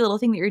tiny little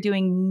thing that you're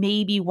doing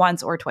maybe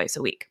once or twice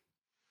a week.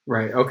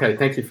 Right. Okay.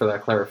 Thank you for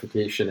that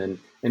clarification.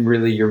 And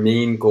really your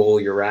main goal,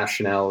 your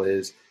rationale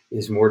is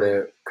more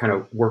to kind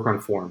of work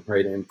on form,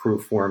 right? And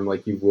improve form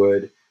like you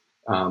would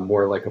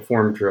more like a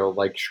form drill,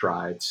 like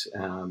strides.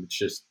 It's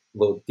just a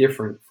little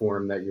different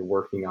form that you're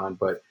working on.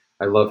 But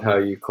I love how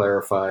you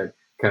clarified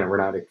kind of we're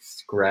not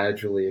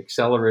gradually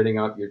accelerating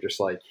up. You're just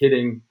like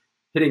hitting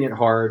it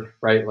hard,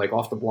 right? Like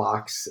off the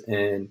blocks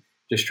and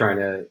just trying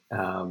to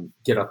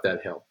get up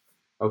that hill.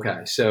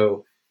 Okay.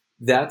 So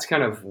that's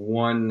kind of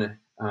one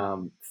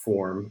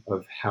form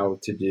of how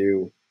to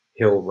do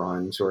hill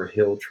runs or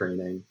hill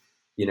training.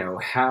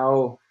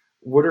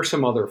 What are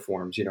some other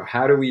forms?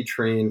 How do we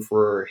train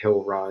for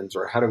hill runs,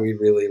 or how do we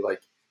really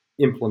like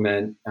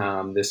implement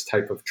this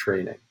type of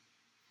training?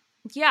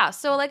 Yeah.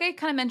 So like I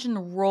kind of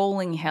mentioned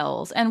rolling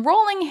hills, and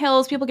rolling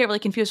hills, people get really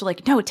confused. They're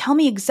like, no, tell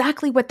me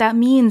exactly what that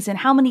means and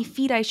how many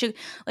feet I should.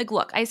 Like,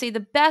 look, I say the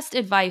best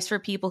advice for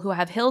people who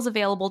have hills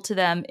available to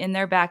them in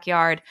their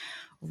backyard: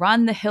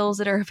 run the hills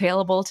that are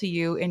available to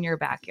you in your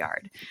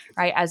backyard,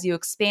 right? As you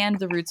expand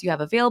the routes you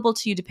have available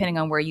to you, depending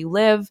on where you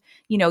live,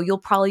 you'll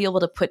probably be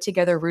able to put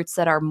together routes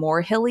that are more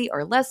hilly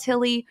or less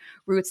hilly,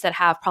 routes that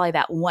have probably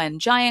that one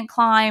giant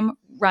climb,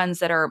 runs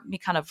that are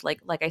kind of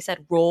like I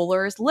said,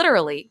 rollers,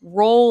 literally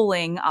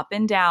rolling up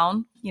and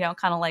down,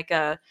 kind of like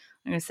I'm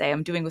going to say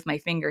I'm doing with my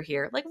finger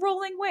here, like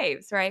rolling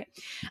waves, right?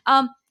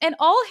 And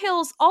all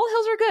hills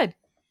are good.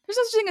 There's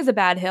no such thing as a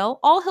bad hill.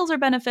 All hills are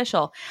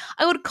beneficial.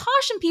 I would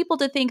caution people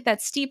to think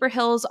that steeper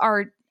hills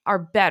are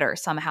better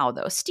somehow,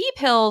 though. Steep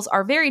hills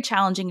are very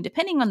challenging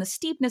depending on the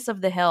steepness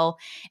of the hill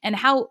and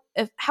how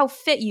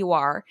fit you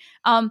are.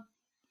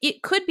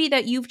 it could be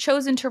that you've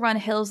chosen to run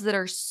hills that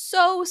are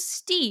so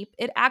steep,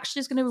 it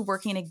actually is going to be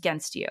working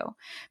against you.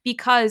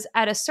 Because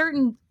at a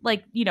certain,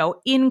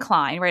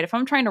 incline, right? If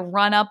I'm trying to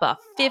run up a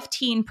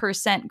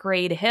 15%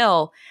 grade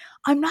hill,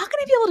 I'm not going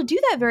to be able to do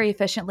that very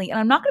efficiently, and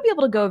I'm not going to be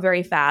able to go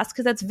very fast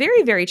because that's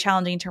very, very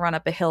challenging to run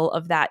up a hill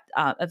of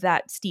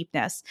that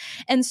steepness.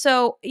 And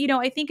so,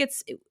 I think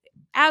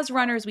as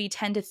runners, we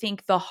tend to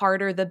think the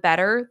harder the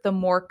better, the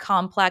more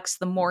complex,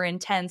 the more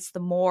intense, the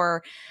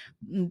more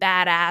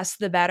badass,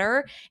 the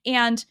better.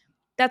 And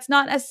that's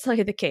not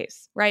necessarily the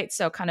case, right?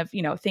 So kind of,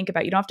 think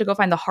about, you don't have to go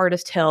find the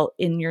hardest hill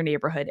in your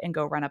neighborhood and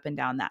go run up and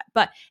down that.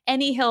 But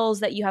any hills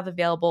that you have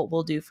available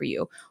will do for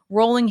you.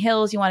 Rolling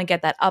hills, you want to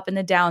get that up in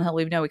the downhill.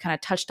 We kind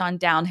of touched on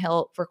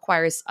downhill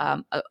requires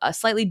a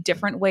slightly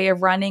different way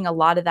of running. A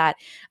lot of that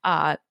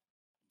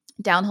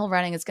downhill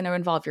running is going to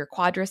involve your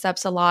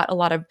quadriceps a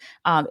lot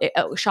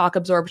of shock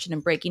absorption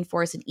and braking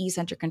force and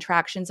eccentric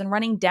contractions. And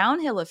running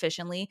downhill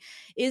efficiently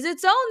is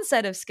its own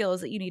set of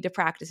skills that you need to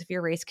practice if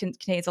your race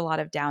contains a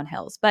lot of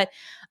downhills. But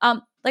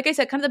like I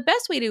said, kind of the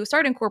best way to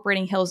start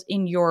incorporating hills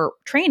in your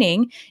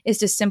training is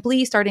to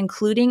simply start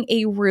including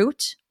a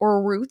route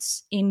or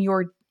routes in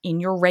your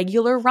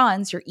regular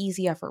runs, your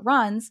easy effort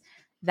runs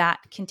that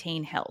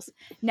contain hills.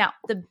 Now,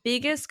 the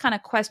biggest kind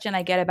of question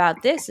I get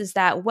about this is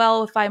that,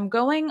 well, if I'm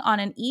going on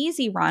an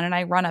easy run and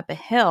I run up a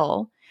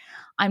hill,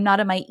 I'm not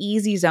in my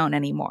easy zone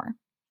anymore.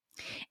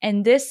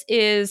 And this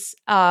is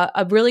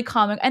a really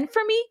common, and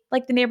for me,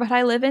 like the neighborhood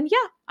I live in,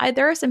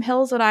 there are some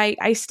hills that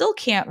I still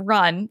can't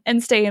run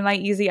and stay in my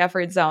easy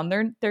effort zone.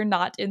 They're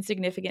not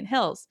insignificant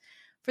hills.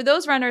 For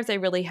those runners, I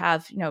really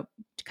have,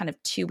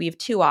 we have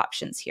two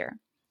options here.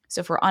 So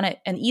if we're on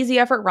an easy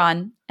effort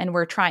run and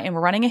we're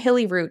running a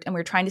hilly route and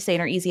we're trying to stay in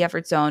our easy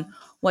effort zone,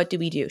 what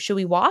do? Should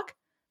we walk?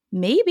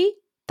 Maybe.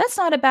 That's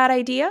not a bad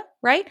idea,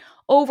 right?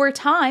 Over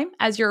time,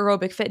 as your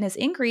aerobic fitness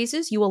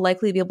increases, you will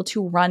likely be able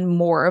to run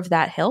more of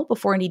that hill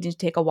before needing to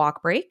take a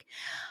walk break.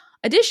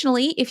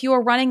 Additionally, if you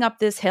are running up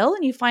this hill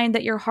and you find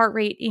that your heart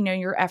rate,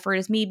 your effort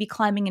is maybe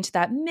climbing into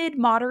that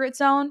mid-moderate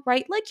zone,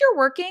 right? Like you're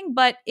working,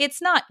 but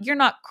you're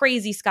not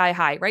crazy sky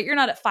high, right? You're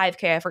not at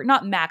 5K effort,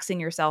 not maxing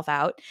yourself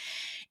out.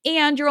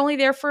 And you're only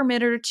there for a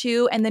minute or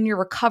two, and then you're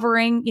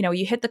recovering.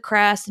 You hit the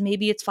crest, and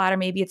maybe it's flat or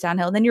maybe it's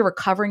downhill, and then you're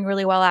recovering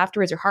really well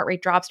afterwards. Your heart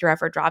rate drops, your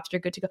effort drops, you're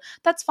good to go.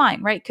 That's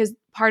fine, right? Because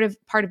part of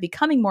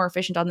becoming more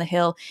efficient on the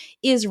hill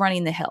is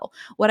running the hill.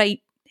 What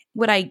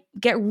I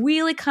get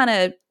really kind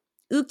of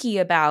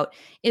ooky about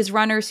is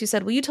runners who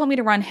said, well, you told me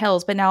to run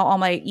hills, but now all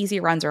my easy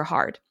runs are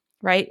hard,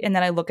 right? And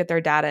then I look at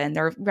their data and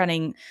they're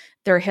running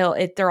their hill,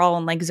 they're all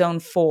in like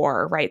zone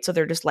 4, right? So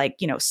they're just like,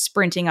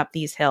 sprinting up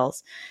these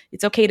hills.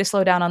 It's okay to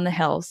slow down on the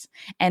hills.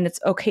 And it's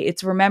okay.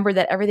 It's remember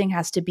that everything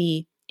has to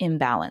be in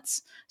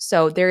balance.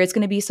 So there is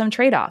going to be some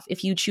trade-off.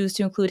 If you choose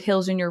to include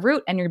hills in your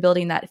route and you're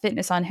building that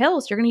fitness on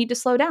hills, you're going to need to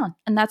slow down.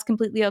 And that's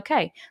completely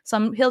okay.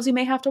 Some hills you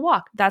may have to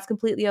walk. That's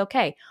completely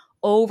okay.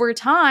 Over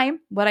time,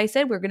 what I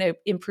said, we're going to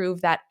improve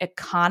that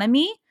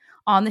economy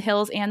on the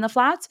hills and the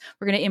flats.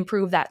 We're going to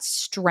improve that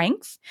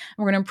strength.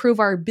 And we're going to improve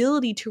our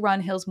ability to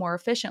run hills more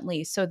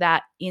efficiently so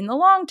that in the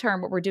long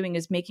term, what we're doing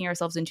is making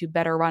ourselves into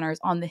better runners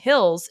on the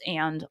hills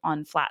and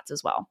on flats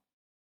as well.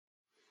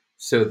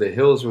 So the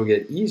hills will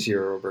get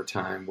easier over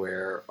time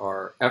where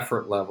our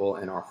effort level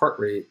and our heart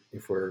rate,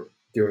 if we're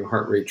doing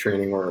heart rate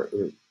training or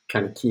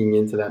kind of keying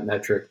into that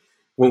metric,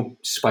 won't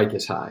spike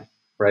as high.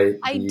 Right?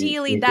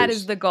 Ideally, that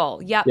is the goal.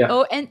 Yep. Yeah.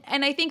 Oh, and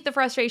I think the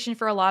frustration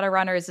for a lot of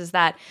runners is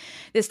that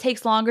this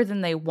takes longer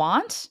than they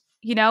want,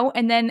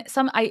 and then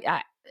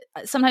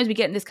sometimes we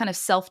get in this kind of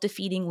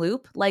self-defeating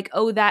loop, like,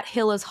 oh, that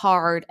hill is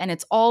hard and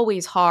it's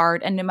always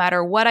hard. And no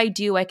matter what I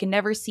do, I can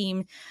never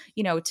seem,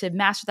 to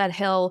master that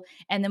hill.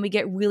 And then we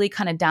get really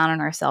kind of down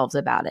on ourselves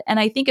about it. And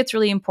I think it's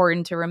really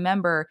important to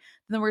remember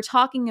when we're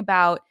talking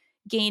about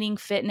gaining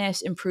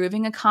fitness,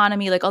 improving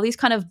economy, like all these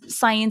kind of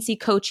sciencey,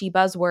 coachy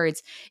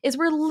buzzwords, is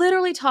we're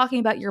literally talking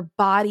about your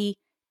body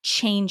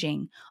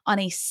changing on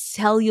a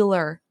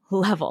cellular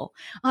level,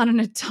 on an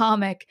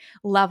atomic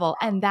level.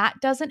 And that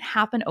doesn't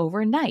happen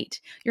overnight.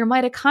 Your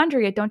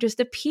mitochondria don't just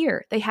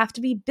appear. They have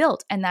to be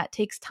built, and that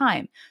takes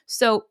time.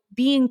 So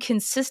being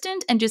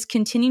consistent and just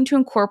continuing to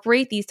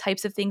incorporate these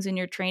types of things in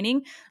your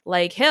training,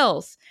 like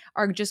hills,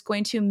 are just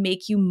going to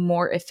make you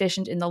more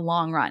efficient in the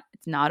long run.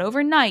 It's not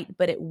overnight,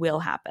 but it will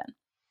happen.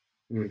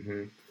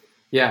 Mm-hmm.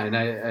 Yeah, and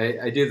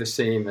I do the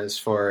same as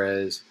far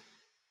as,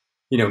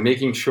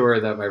 making sure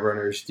that my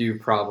runners do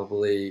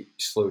probably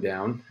slow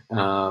down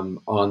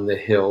on the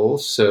hill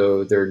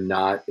so they're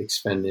not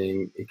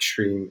expending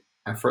extreme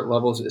effort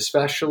levels,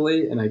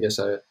 especially, and I guess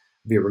I'd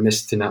be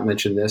remiss to not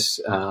mention this,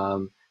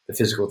 the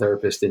physical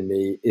therapist in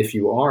me, if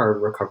you are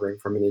recovering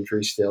from an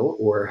injury still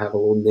or have a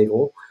little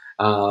niggle,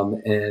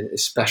 and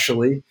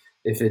especially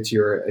if it's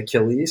your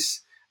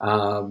Achilles,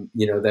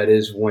 that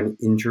is one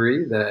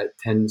injury that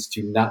tends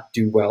to not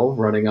do well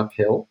running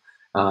uphill.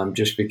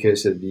 Just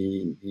because of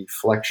the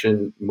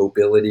flexion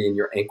mobility in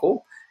your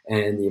ankle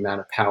and the amount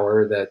of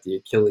power that the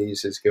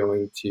Achilles is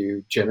going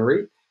to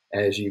generate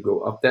as you go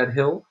up that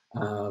hill.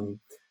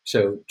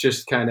 So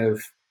just kind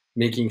of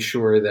making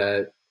sure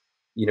that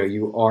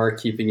you are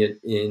keeping it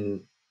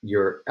in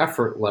your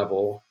effort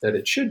level that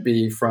it should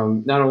be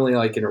from not only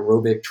like an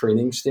aerobic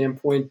training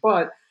standpoint,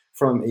 but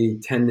from a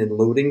tendon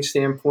loading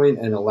standpoint,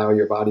 and allow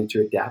your body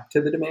to adapt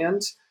to the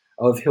demands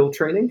of hill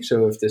training.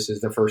 So if this is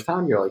the first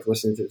time you're like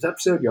listening to this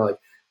episode, you're like,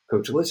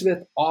 Coach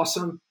Elisabeth,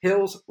 awesome,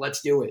 hills,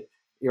 let's do it.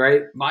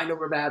 Right? Mind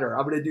over matter.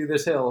 I'm going to do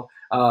this hill.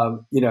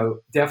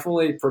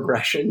 Definitely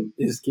progression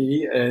is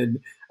key, and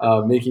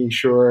making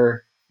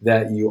sure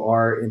that you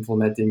are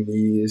implementing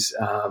these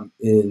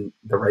in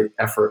the right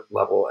effort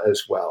level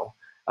as well.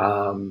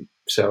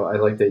 So I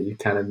like that you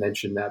kind of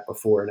mentioned that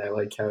before, and I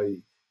like how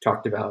you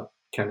talked about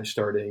kind of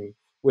starting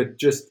with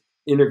just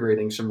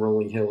integrating some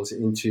rolling hills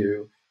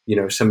into,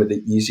 some of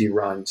the easy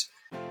runs.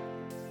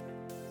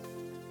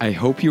 I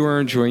hope you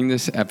are enjoying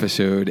this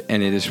episode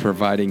and it is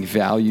providing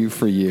value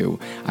for you.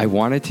 I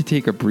wanted to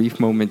take a brief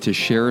moment to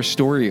share a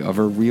story of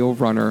a real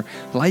runner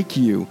like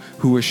you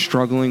who is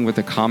struggling with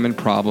a common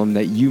problem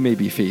that you may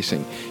be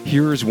facing.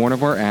 Here is one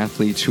of our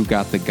athletes who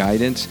got the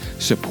guidance,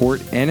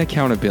 support, and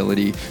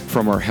accountability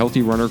from our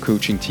Healthy Runner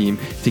coaching team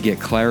to get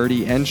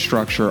clarity and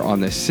structure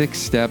on the 6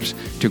 steps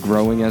to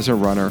growing as a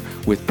runner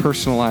with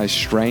personalized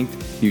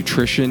strength,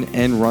 nutrition,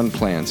 and run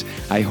plans.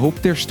 I hope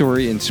their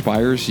story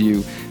inspires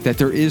you that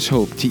there is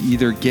hope to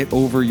either get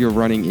over your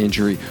running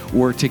injury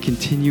or to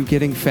continue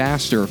getting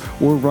faster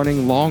or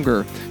running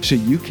longer so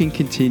you can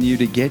continue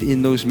to get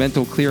in those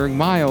mental clearing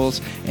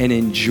miles and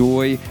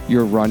enjoy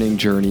your running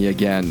journey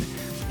again.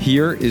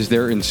 Here is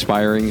their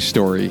inspiring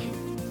story.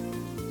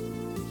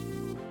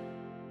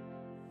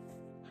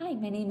 Hi,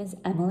 my name is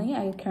Emily.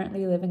 I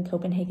currently live in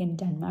Copenhagen,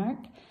 Denmark.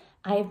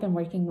 I have been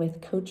working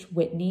with Coach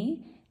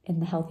Whitney in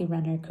the Healthy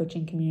Runner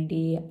coaching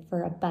community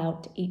for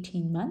about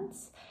 18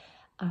 months.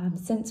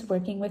 Since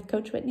working with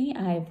Coach Whitney,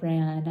 I've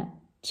ran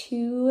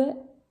 2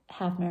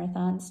 half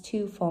marathons,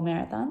 2 full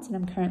marathons, and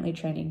I'm currently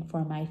training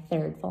for my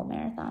 3rd full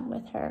marathon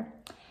with her.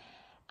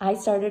 I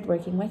started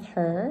working with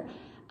her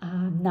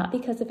not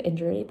because of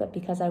injury, but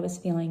because I was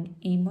feeling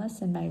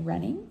aimless in my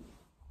running.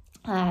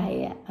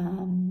 I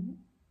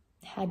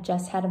had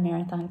just had a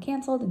marathon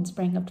canceled in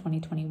spring of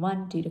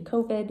 2021 due to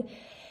COVID,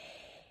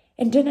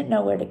 and didn't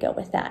know where to go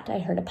with that. I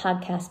heard a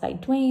podcast by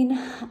Dwayne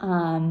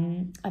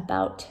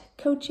about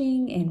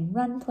coaching and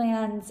run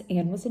plans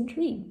and was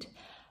intrigued.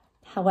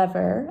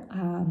 However,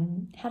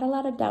 had a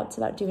lot of doubts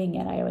about doing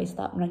it. I always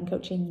thought run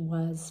coaching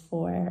was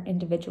for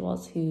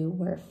individuals who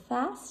were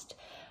fast,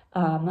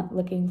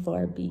 looking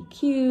for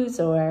BQs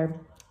or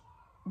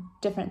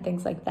different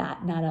things like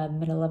that, not a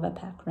middle of a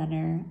pack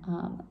runner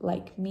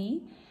like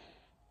me.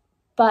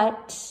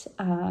 But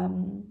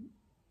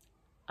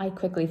I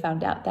quickly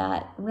found out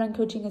that run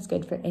coaching is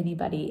good for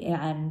anybody,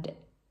 and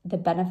the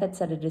benefits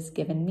that it has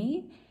given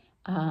me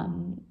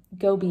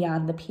go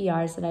beyond the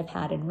PRs that I've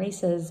had in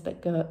races,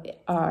 but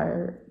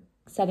are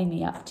setting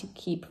me up to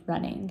keep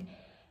running.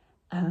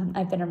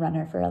 I've been a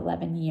runner for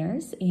 11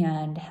 years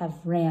and have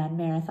ran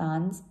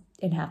marathons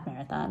and half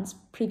marathons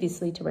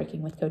previously to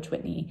working with Coach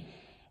Whitney.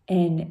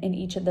 And in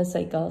each of those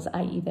cycles,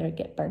 I either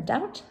get burnt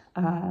out,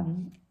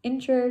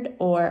 injured,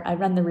 or I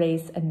run the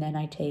race and then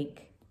I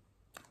take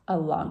a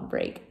long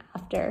break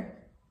after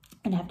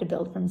and have to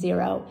build from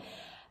zero.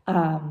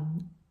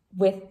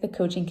 With the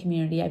coaching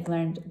community, I've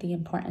learned the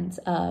importance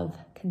of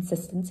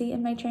consistency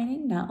in my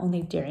training, not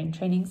only during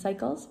training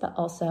cycles, but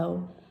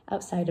also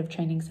outside of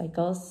training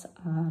cycles.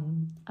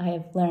 I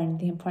have learned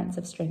the importance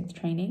of strength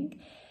training.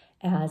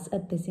 As a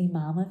busy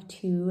mom of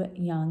 2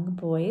 young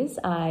boys,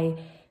 I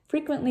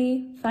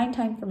frequently find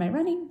time for my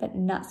running, but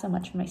not so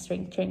much for my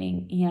strength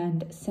training.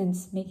 And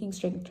since making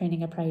strength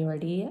training a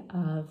priority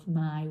of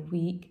my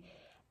week,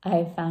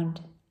 I've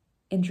found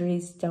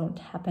injuries don't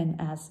happen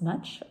as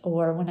much,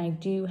 or when I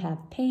do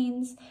have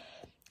pains,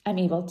 I'm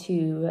able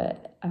to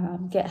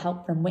get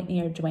help from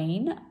Whitney or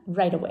Dwayne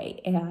right away.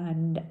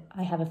 And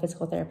I have a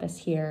physical therapist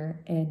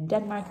here in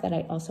Denmark that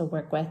I also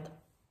work with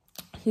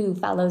who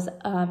follows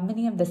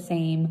many of the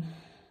same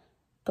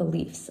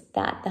beliefs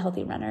that the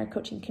Healthy Runner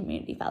coaching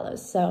community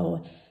follows.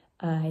 So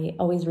I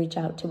always reach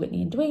out to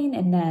Whitney and Dwayne,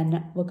 and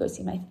then we'll go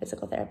see my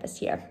physical therapist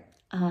here.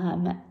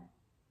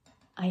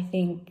 I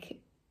think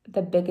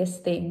the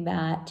biggest thing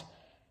that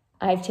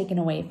I've taken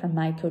away from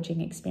my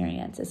coaching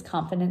experience is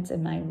confidence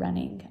in my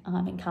running,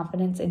 and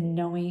confidence in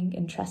knowing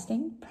and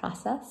trusting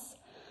process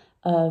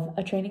of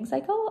a training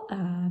cycle.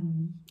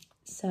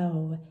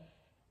 So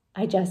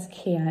I just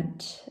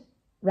can't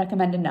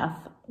recommend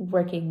enough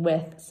working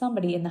with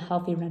somebody in the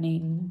healthy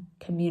running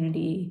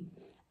community,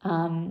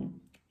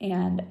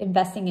 and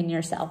investing in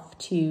yourself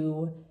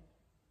to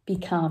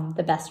become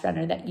the best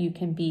runner that you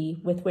can be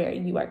with where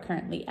you are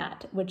currently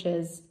at, which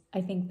is,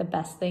 I think, the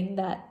best thing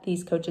that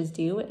these coaches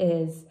do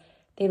is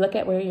they look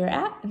at where you're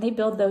at and they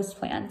build those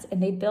plans,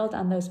 and they build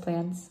on those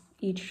plans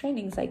each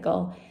training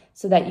cycle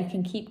so that you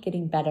can keep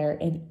getting better,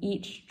 and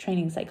each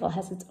training cycle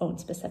has its own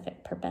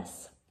specific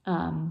purpose.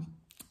 So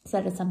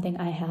that is something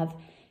I have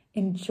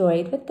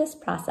enjoyed with this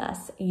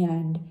process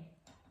and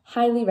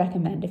highly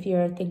recommend if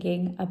you're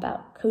thinking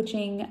about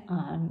coaching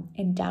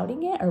and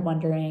doubting it or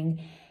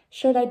wondering,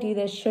 should I do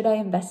this? Should I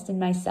invest in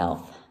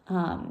myself?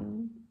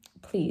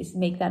 please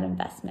make that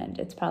investment.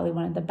 It's probably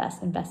one of the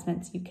best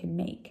investments you can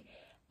make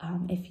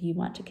if you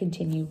want to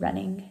continue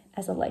running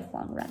as a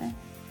lifelong runner.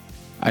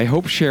 I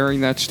hope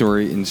sharing that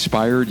story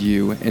inspired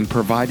you and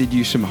provided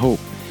you some hope.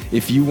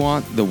 If you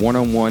want the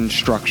one-on-one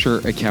structure,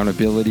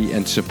 accountability,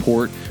 and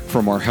support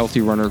from our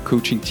Healthy Runner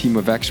coaching team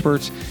of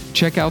experts,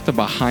 check out the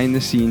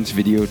behind-the-scenes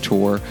video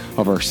tour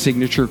of our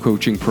signature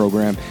coaching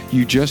program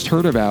you just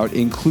heard about,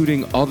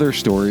 including other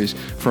stories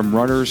from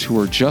runners who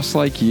are just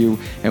like you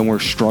and were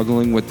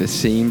struggling with the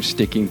same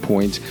sticking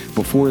points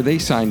before they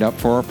signed up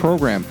for our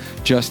program.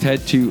 Just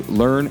head to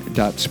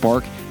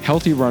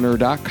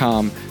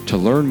learn.sparkhealthyrunner.com to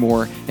learn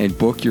more and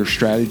book your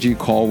strategy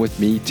call with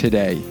me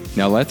today.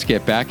 Now let's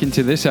get back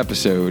into this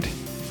episode.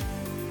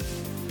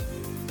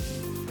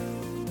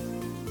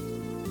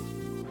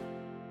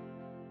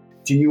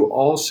 Do you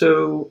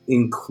also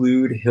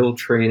include hill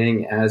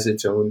training as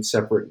its own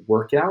separate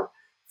workout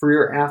for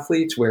your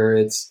athletes, where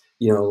it's,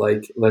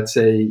 like, let's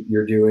say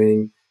you're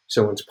doing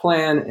someone's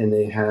plan and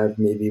they have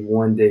maybe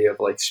one day of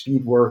like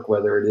speed work,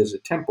 whether it is a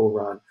tempo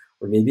run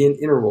or maybe an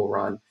interval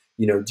run?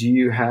 Do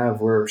you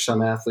have where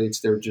some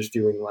athletes, they're just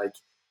doing like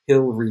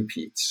hill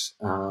repeats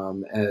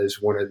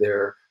as one of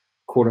their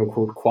quote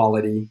unquote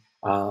quality,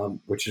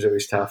 which is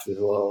always tough. There's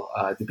a little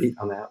debate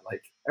on that.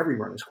 Like, every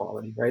run is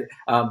quality, right?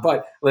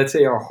 But let's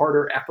say a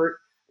harder effort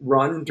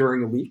run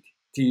during a week.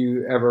 Do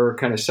you ever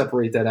kind of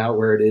separate that out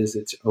where it is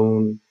its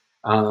own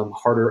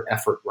harder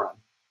effort run?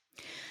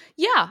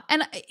 Yeah.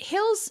 And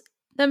hills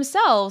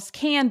themselves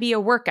can be a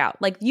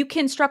workout. Like, you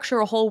can structure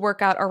a whole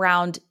workout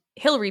around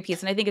hill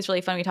repeats. And I think it's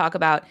really fun. We talk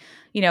about,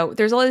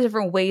 there's all these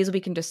different ways we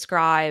can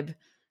describe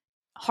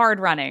hard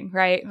running,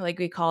 right? Like,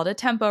 we call it a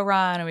tempo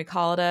run, and we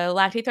call it a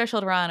lactate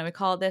threshold run, and we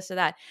call it this or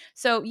that.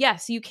 So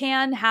yes, you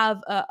can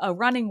have a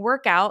running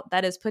workout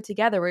that is put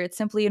together where it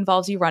simply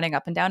involves you running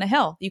up and down a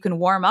hill. You can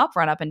warm up,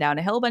 run up and down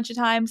a hill a bunch of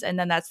times, and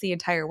then that's the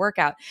entire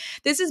workout.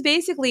 This is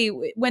basically,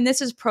 when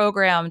this is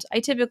programmed, I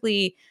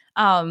typically,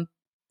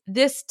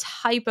 this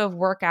type of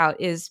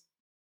workout is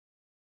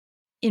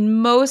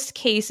in most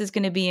cases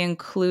going to be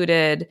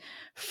included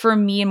for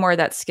me in more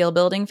that skill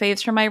building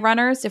phase for my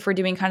runners. If we're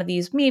doing kind of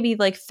these maybe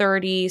like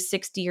 30,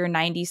 60 or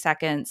 90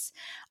 seconds,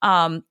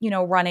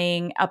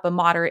 running up a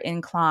moderate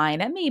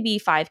incline at maybe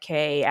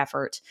 5K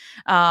effort,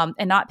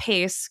 and not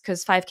pace,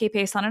 because 5K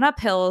pace on an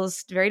uphill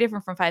is very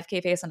different from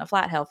 5K pace on a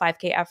flat hill.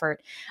 5K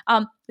effort.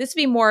 This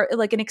would be more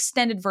like an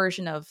extended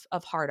version of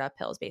hard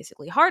uphills,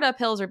 basically. Hard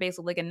uphills are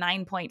basically like a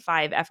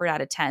 9.5 effort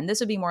out of 10. This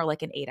would be more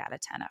like an 8 out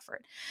of 10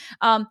 effort.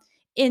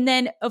 And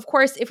then, of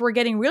course, if we're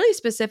getting really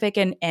specific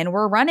and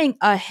we're running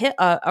a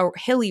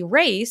hilly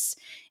race,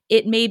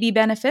 it may be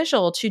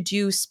beneficial to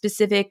do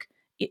specific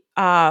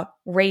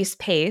race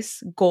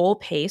pace, goal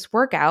pace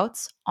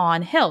workouts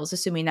on hills,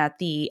 assuming that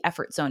the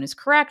effort zone is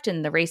correct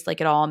and the race, like,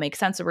 it all makes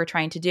sense that we're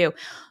trying to do.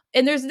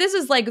 And this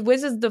is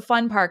the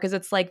fun part, because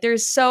it's like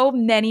there's so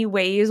many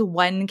ways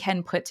one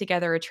can put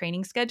together a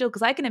training schedule,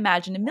 because I can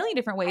imagine a million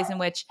different ways in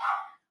which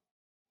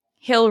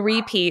hill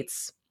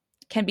repeats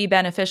can be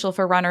beneficial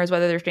for runners,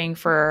 whether they're training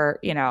for,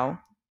 a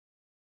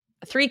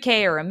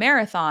 3K or a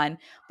marathon,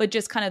 but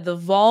just kind of the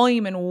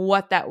volume and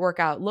what that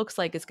workout looks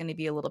like is going to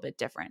be a little bit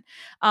different.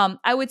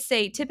 I would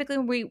say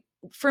typically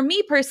for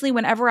me personally,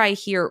 whenever I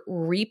hear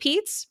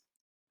repeats,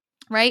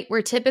 right,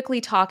 we're typically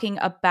talking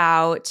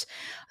about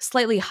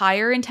slightly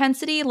higher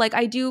intensity. Like,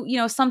 I do,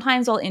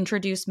 sometimes I'll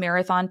introduce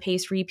marathon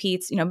pace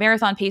repeats,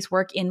 marathon pace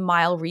work in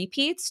mile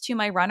repeats to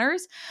my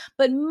runners.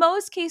 But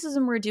most cases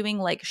when we're doing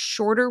like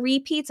shorter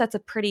repeats, that's a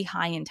pretty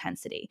high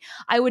intensity.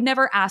 I would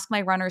never ask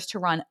my runners to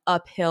run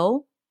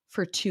uphill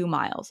for 2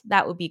 miles.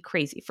 That would be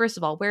crazy. First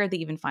of all, where do they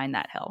even find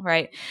that hill,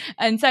 right?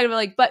 And second of all,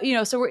 like, but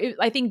so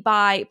I think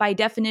by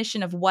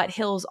definition of what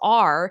hills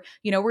are,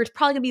 we're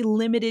probably gonna be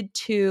limited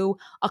to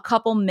a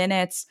couple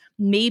minutes,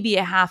 maybe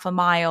a half a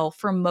mile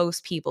for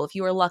most people. If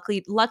you are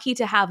lucky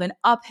to have an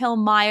uphill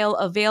mile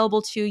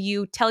available to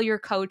you, tell your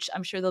coach.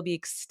 I'm sure they'll be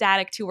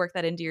ecstatic to work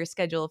that into your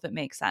schedule if it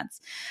makes sense.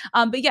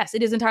 But yes,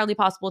 it is entirely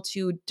possible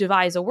to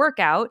devise a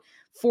workout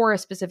for a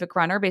specific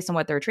runner based on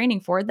what they're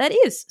training for that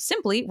is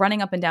simply running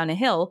up and down a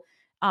hill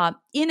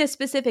in a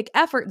specific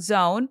effort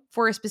zone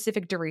for a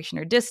specific duration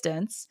or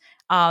distance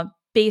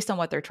based on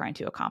what they're trying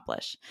to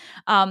accomplish.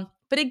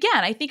 But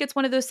again, I think it's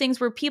one of those things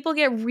where people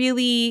get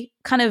really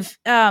kind of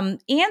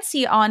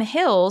antsy on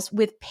hills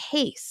with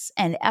pace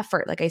and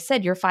effort. Like I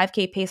said, your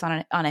 5K pace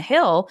on a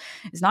hill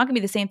is not going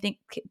to be the same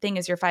thing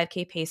as your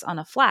 5K pace on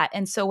a flat.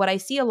 And so what I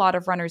see a lot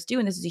of runners do,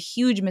 and this is a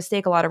huge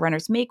mistake a lot of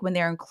runners make when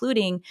they're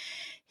including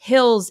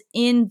hills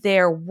in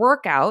their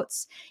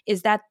workouts,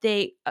 is that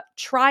they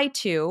try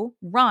to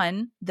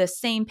run the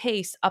same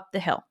pace up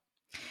the hill.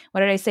 What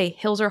did I say?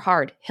 Hills are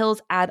hard.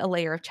 Hills add a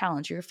layer of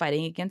challenge. You're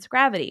fighting against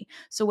gravity.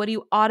 So what are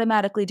you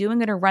automatically doing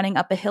when you're running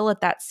up a hill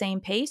at that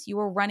same pace? You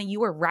are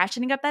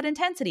ratcheting up that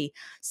intensity,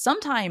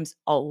 sometimes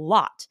a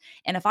lot.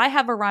 And if I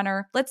have a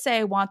runner, let's say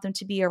I want them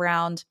to be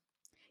around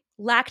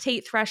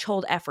lactate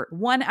threshold effort,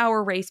 1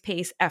 hour race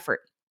pace effort.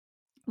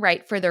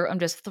 Right. I'm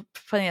just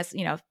putting this,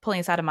 pulling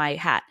this out of my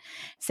hat,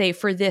 say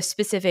for this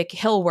specific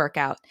hill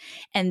workout,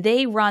 and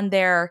they run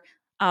their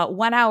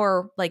 1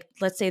 hour, like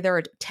let's say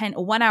they're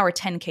a 1 hour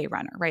 10K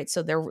runner, right?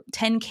 So their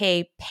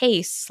 10K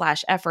pace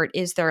 / effort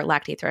is their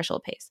lactate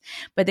threshold pace.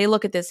 But they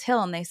look at this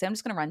hill and they say, I'm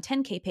just going to run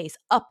 10K pace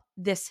up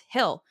this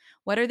hill.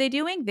 What are they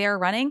doing? They're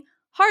running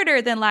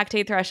harder than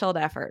lactate threshold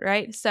effort,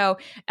 right? So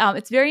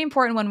it's very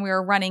important when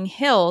we're running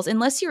hills,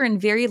 unless you're in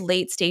very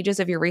late stages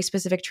of your race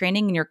specific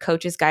training and your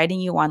coach is guiding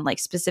you on like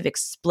specific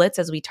splits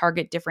as we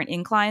target different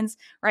inclines,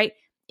 right?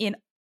 In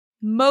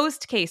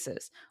most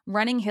cases,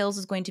 running hills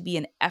is going to be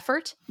an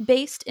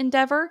effort-based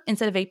endeavor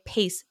instead of a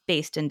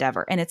pace-based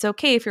endeavor. And it's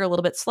okay if you're a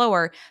little bit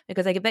slower,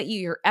 because I can bet you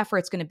your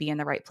effort's going to be in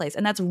the right place.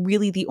 And that's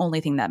really the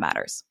only thing that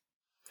matters.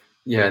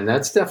 Yeah, and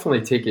that's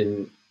definitely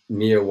taken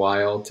me a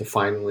while to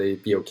finally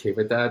be okay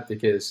with that,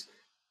 because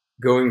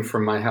going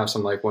from my house,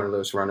 I'm like one of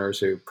those runners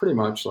who pretty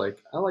much like,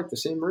 I like the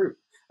same route.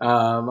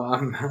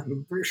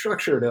 I'm pretty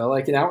structured. I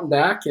like it out and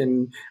back,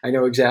 and I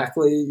know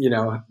exactly,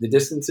 the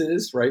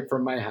distances right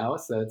from my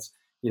house. That's,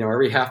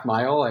 every half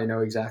mile, I know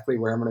exactly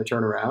where I'm going to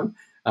turn around,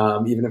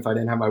 even if I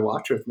didn't have my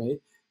watch with me.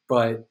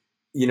 But,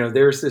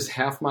 there's this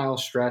half mile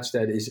stretch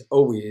that is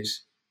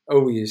always,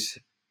 always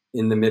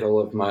in the middle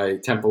of my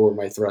tempo or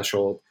my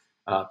threshold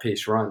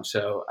pace run.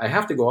 So I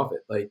have to go off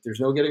it. Like, there's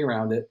no getting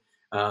around it.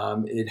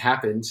 It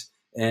happens.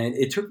 And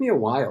it took me a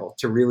while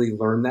to really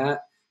learn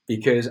that,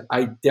 because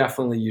I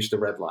definitely used the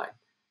red line,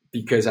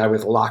 because I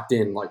was locked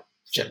in like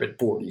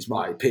 740 is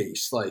my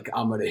pace. Like,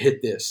 I'm going to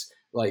hit this,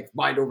 like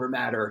mind over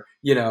matter,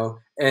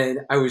 and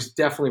I was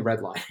definitely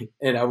redlining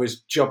and I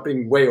was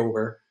jumping way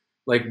over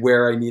like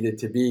where I needed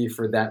to be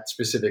for that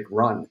specific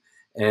run.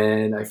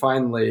 And I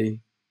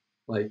finally,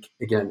 like,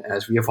 again,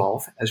 as we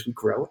evolve, as we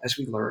grow, as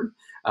we learn,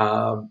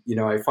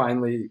 I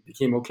finally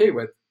became okay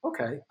with,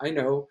 okay, I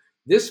know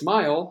this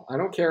mile, I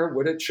don't care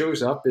what it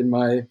shows up in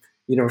my,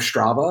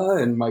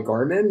 Strava and my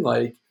Garmin,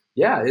 like,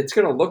 yeah, it's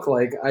going to look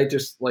like I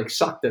just like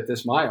sucked at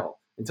this mile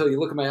until you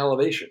look at my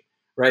elevation.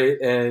 Right.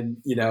 And,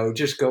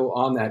 just go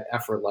on that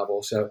effort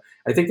level. So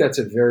I think that's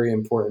a very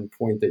important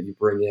point that you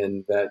bring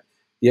in, that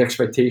the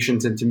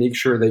expectations, and to make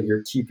sure that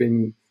you're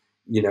keeping,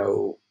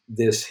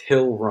 this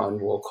hill run,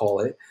 we'll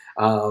call it,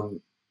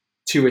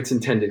 to its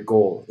intended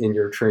goal in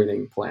your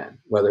training plan,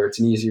 whether it's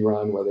an easy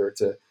run, whether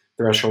it's a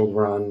threshold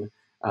run,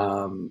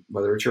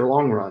 whether it's your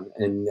long run,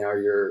 and now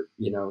you're,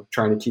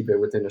 trying to keep it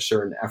within a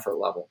certain effort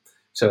level.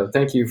 So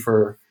thank you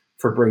for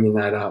bringing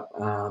that up.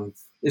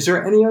 Is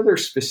there any other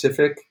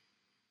specific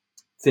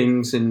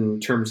things in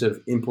terms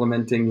of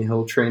implementing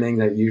hill training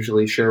that you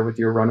usually share with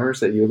your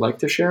runners that you would like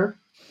to share?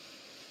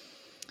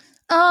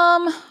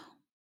 I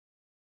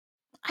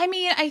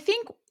mean, I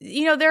think,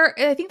 there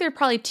are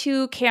probably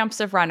two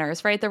camps of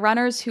runners, right? The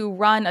runners who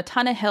run a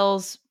ton of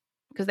hills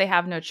because they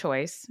have no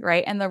choice,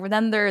 right? And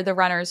then there are the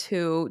runners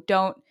who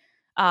don't,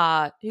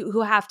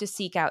 who have to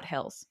seek out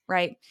hills,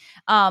 right?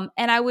 And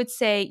I would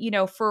say,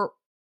 for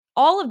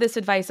all of this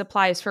advice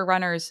applies for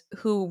runners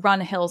who run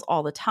hills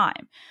all the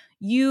time.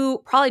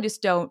 You probably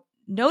just don't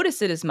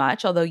notice it as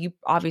much, although you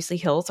obviously,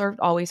 hills are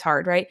always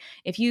hard, right?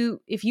 If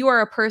you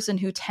are a person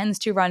who tends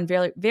to run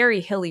very,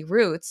 very hilly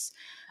routes,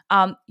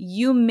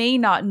 you may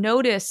not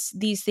notice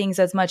these things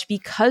as much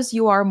because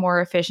you are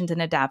more efficient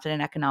and adapted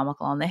and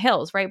economical on the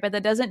hills, right? But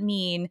that doesn't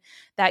mean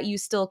that you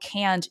still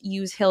can't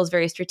use hills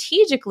very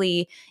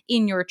strategically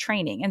in your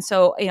training. And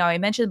so, I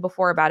mentioned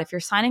before about if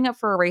you're signing up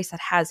for a race that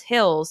has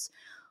hills,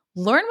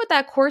 learn what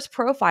that course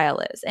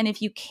profile is. And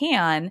if you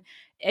can,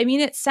 I mean,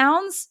 it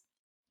sounds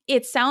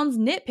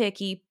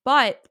nitpicky,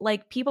 but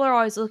like people are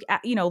always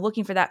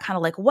looking for that kind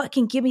of like, what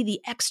can give me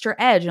the extra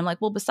edge? And I'm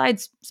like, well,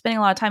 besides spending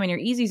a lot of time in your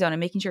easy zone and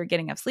making sure you're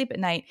getting enough sleep at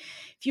night,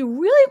 if you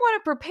really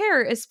want to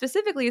prepare as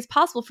specifically as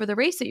possible for the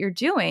race that you're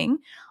doing,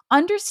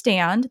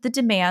 understand the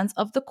demands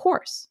of the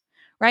course,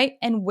 right?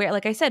 And where,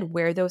 like I said,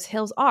 where those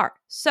hills are.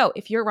 So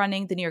if you're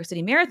running the New York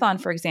City Marathon,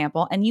 for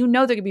example, and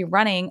they're going to be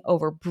running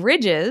over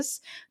bridges,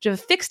 which have a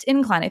fixed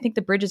incline. I think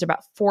the bridges are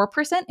about 4%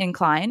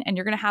 incline, and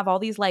you're going to have all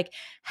these like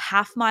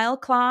half mile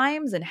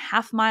climbs and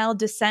half mile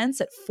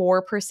descents at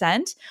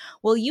 4%.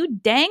 Well, you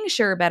dang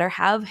sure better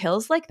have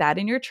hills like that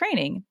in your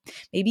training.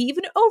 Maybe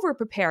even over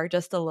prepare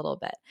just a little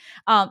bit.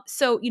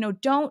 So,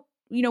 don't,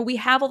 we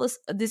have all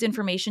this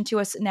information to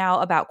us now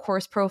about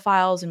course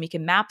profiles, and we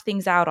can map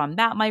things out on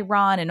Map My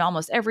Run, and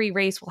almost every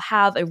race will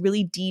have a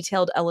really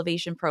detailed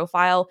elevation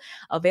profile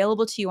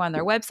available to you on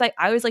their website.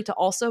 I always like to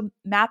also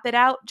map it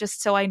out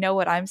just so I know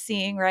what I'm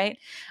seeing, right?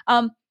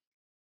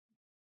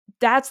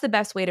 That's the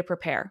best way to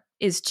prepare,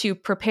 is to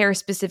prepare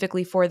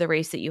specifically for the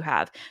race that you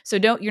have. So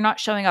you're not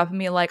showing up and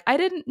being like, I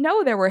didn't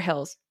know there were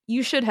hills.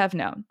 You should have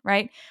known,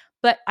 right?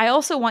 But I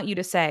also want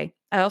to say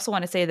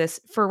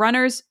this for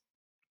runners.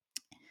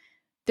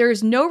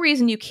 There's no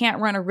reason you can't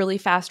run a really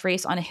fast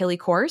race on a hilly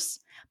course.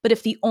 But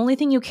if the only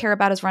thing you care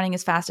about is running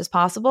as fast as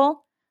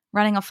possible,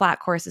 running a flat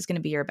course is going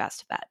to be your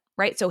best bet,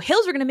 right? So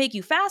hills are going to make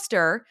you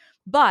faster,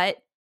 but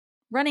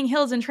running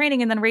hills and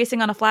training and then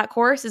racing on a flat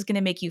course is going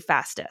to make you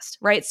fastest,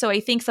 right? So I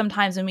think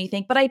sometimes when we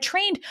think, but I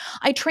trained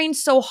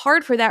so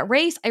hard for that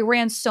race. I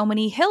ran so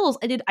many hills.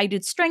 I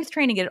did strength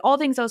training. I did all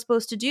things I was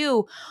supposed to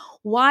do.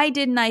 Why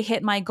didn't I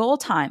hit my goal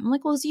time? I'm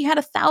like, well, you had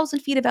 1,000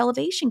 feet of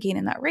elevation gain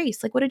in that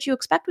race. Like, what did you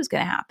expect was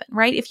going to happen,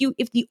 right?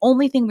 If the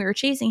only thing we were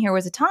chasing here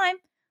was a time,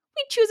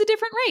 we'd choose a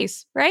different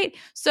race, right?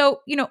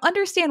 So,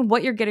 understand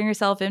what you're getting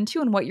yourself into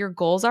and what your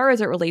goals are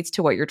as it relates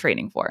to what you're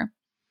training for.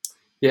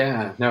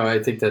 Yeah, no,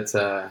 I think that's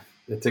a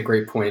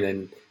great point.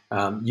 And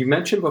you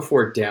mentioned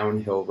before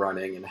downhill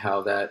running and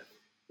how that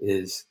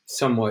is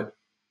somewhat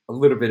a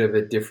little bit of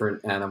a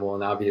different animal.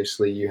 And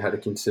obviously, you had to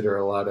consider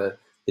a lot of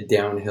the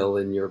downhill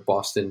in your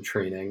Boston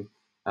training.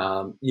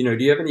 Do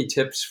you have any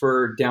tips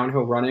for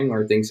downhill running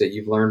or things that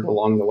you've learned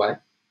along the way?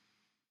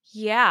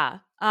 Yeah.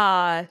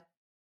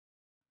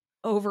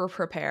 Over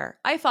prepare.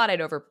 I thought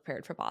I'd over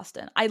prepared for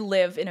Boston. I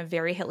live in a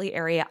very hilly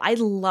area. I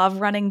love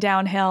running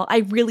downhill. I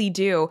really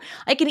do.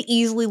 I could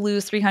easily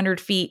lose 300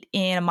 feet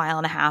in a mile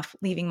and a half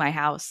leaving my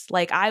house.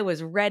 Like, I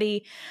was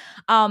ready.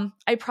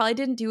 I probably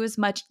didn't do as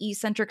much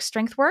eccentric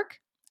strength work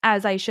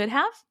as I should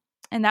have.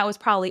 And that was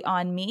probably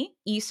on me.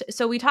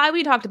 So we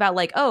talked about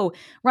like, oh,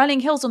 running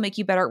hills will make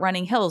you better at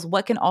running hills.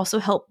 What can also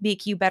help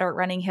make you better at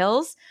running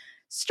hills?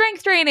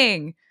 Strength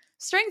training.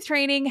 Strength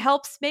training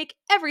helps make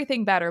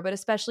everything better, but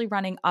especially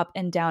running up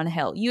and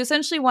downhill. You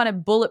essentially want to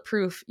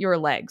bulletproof your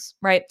legs,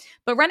 right?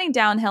 But running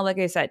downhill, like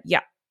I said, yeah,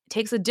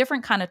 takes a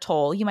different kind of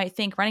toll. You might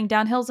think running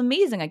downhill is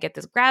amazing. I get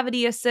this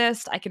gravity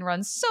assist. I can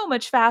run so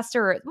much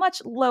faster at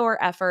much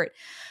lower effort.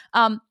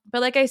 But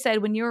like I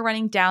said, when you're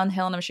running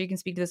downhill, and I'm sure you can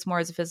speak to this more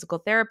as a physical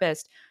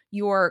therapist,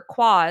 your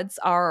quads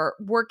are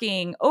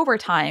working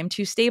overtime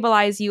to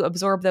stabilize you,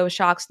 absorb those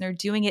shocks, and they're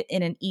doing it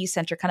in an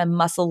eccentric kind of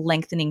muscle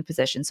lengthening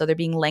position. So they're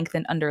being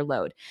lengthened under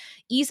load.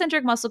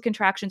 Eccentric muscle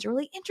contractions are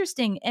really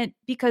interesting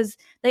because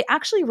they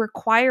actually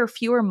require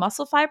fewer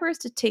muscle fibers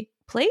to take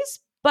place,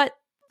 but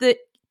the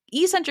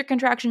eccentric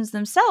contractions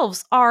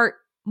themselves are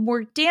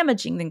more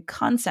damaging than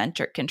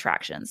concentric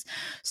contractions.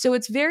 So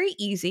it's very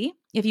easy,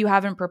 if you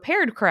haven't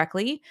prepared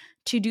correctly,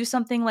 to do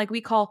something like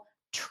we call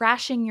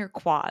trashing your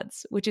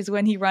quads, which is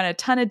when you run a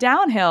ton of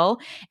downhill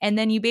and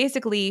then you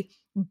basically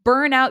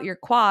burn out your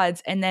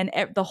quads and then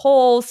the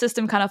whole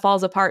system kind of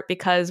falls apart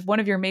because one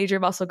of your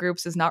major muscle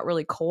groups is not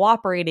really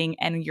cooperating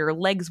and your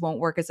legs won't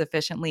work as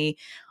efficiently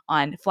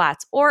on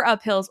flats or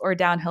uphills or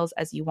downhills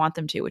as you want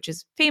them to, which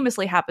is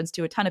famously happens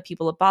to a ton of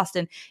people at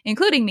Boston,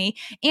 including me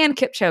and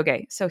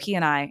Kipchoge. So he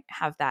and I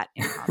have that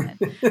in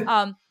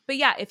common. But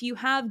yeah, if you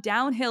have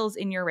downhills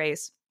in your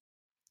race,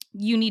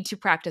 you need to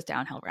practice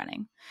downhill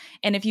running.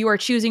 And if you are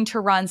choosing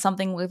to run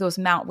something like those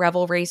Mount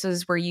Revel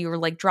races where you're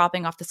like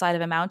dropping off the side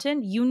of a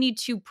mountain, you need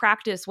to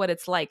practice what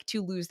it's like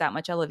to lose that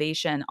much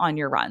elevation on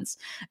your runs.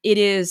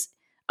 It's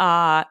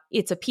a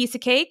piece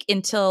of cake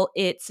until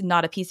it's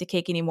not a piece of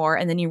cake anymore.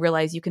 And then you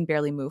realize you can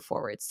barely move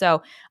forward.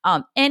 So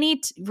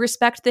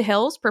respect the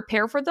hills,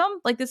 prepare for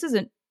them. Like this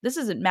isn't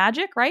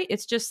magic, right?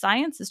 It's just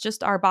science. It's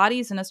just our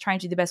bodies and us trying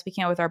to do the best we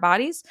can with our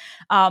bodies.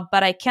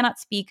 But I cannot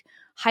speak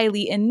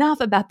highly enough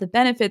about the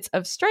benefits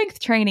of strength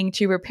training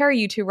to prepare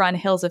you to run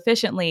hills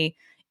efficiently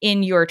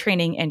in your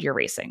training and your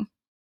racing.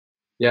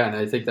 Yeah, and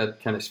I think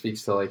that kind of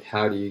speaks to like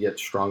how do you get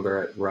stronger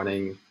at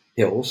running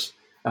hills?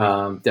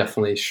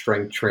 Definitely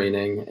strength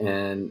training,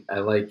 and I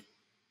like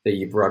that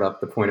you brought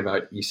up the point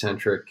about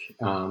eccentric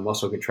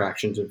muscle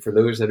contractions. And for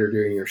those that are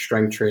doing your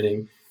strength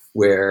training,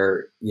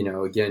 where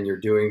again you're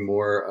doing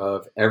more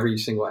of every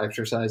single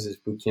exercise is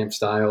boot camp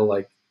style,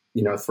 like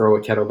throw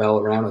a kettlebell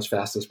around as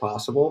fast as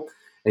possible.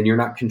 And you're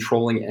not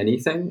controlling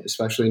anything,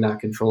 especially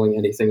not controlling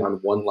anything on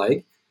one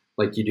leg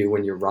like you do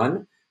when you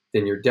run,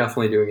 then you're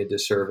definitely doing a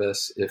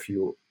disservice if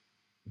you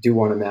do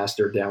want to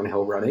master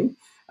downhill running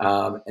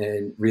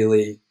and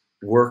really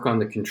work on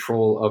the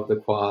control of the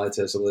quads,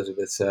 as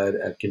Elisabeth said,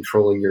 at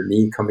controlling your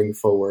knee coming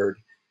forward.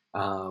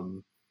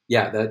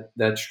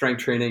 That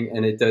strength training,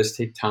 and it does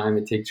take time.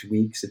 It takes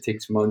weeks, it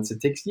takes months,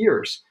 it takes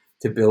years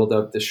to build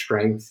up the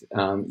strength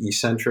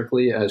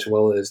eccentrically, as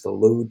well as the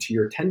load to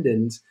your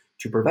tendons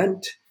to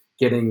prevent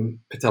getting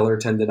patellar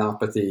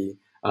tendinopathy,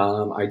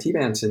 IT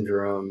band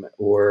syndrome,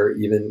 or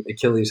even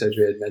Achilles, as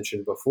we had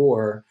mentioned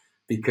before,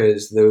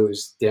 because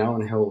those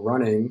downhill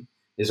running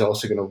is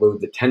also going to load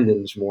the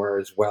tendons more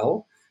as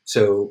well.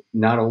 So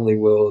not only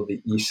will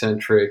the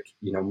eccentric,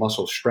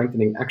 muscle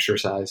strengthening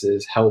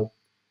exercises help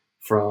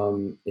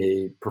from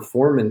a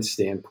performance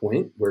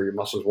standpoint, where your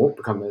muscles won't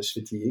become as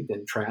fatigued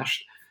and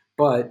trashed,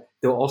 but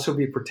they'll also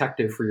be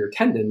protective for your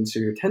tendons, so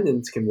your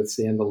tendons can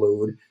withstand the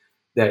load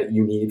that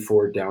you need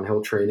for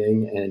downhill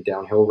training and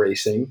downhill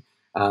racing.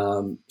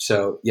 Some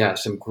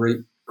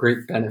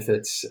great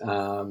benefits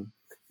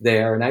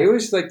there. And I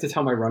always like to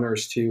tell my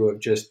runners too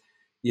of just,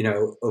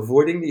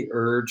 avoiding the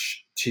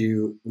urge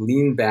to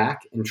lean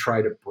back and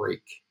try to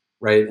brake,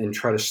 right? And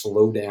try to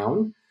slow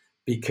down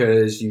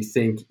because you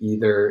think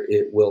either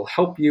it will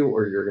help you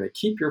or you're going to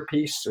keep your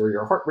pace or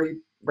your heart rate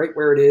right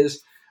where it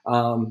is.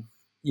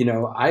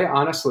 I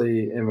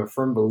honestly am a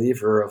firm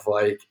believer of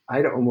like,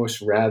 I'd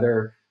almost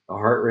rather the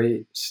heart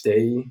rate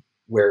stay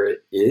where it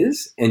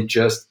is and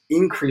just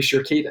increase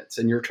your cadence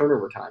and your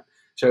turnover time.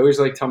 So I always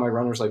like tell my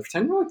runners, like,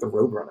 pretend you're like the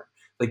road runner.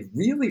 Like,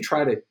 really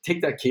try to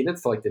take that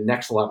cadence to like the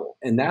next level.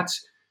 And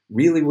that's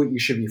really what you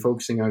should be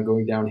focusing on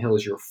going downhill,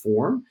 is your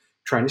form,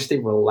 trying to stay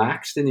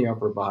relaxed in the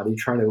upper body,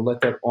 trying to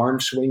let that arm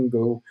swing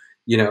go,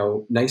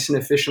 nice and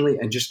efficiently,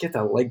 and just get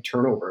that leg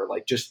turnover.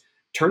 Like, just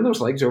turn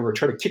those legs over,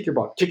 try to kick your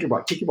butt, kick your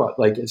butt, kick your butt.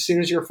 Like, as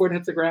soon as your foot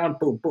hits the ground,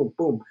 boom, boom,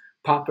 boom,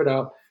 pop it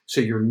up. So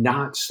you're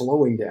not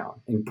slowing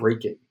down and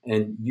braking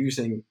and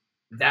using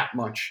that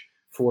much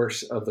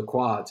force of the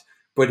quads.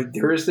 But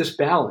there is this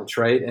balance,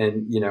 right?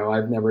 And,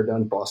 I've never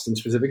done Boston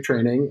specific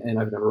training and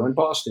I've never run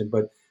Boston,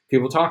 but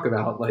people talk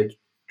about like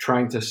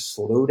trying to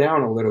slow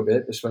down a little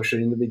bit,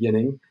 especially in the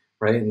beginning,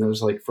 right? In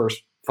those like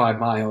first 5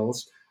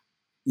 miles,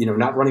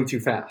 not running too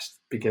fast,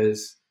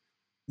 because,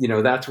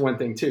 that's one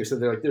thing too. So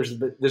they're like, there's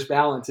this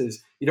balance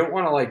is you don't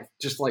want to like,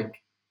 just like,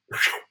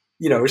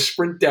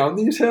 sprint down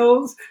these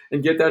hills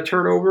and get that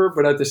turnover.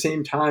 But at the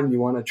same time, you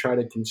want to try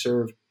to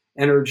conserve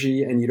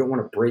energy and you don't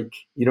want to break.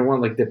 You don't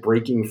want like the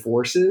braking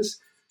forces.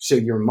 So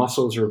your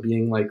muscles are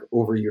being like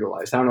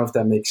overutilized. I don't know if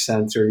that makes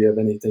sense, or you have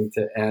anything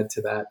to add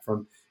to that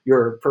from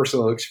your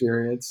personal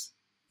experience.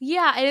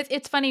 Yeah, and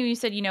it's funny when you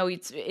said,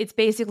 it's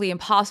basically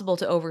impossible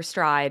to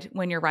overstride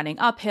when you're running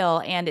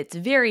uphill, and it's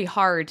very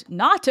hard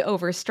not to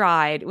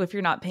overstride if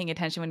you're not paying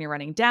attention when you're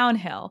running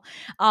downhill.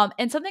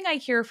 And something I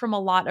hear from a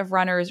lot of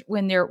runners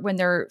when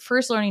they're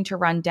first learning to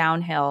run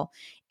downhill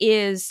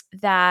is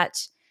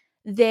that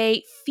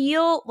they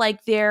feel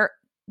like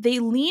they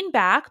lean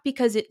back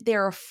because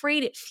they're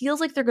afraid, it feels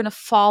like they're going to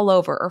fall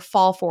over or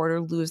fall forward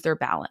or lose their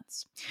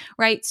balance,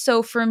 right?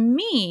 So for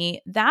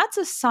me, that's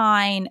a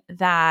sign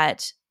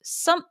that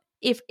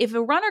if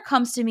a runner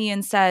comes to me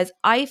and says,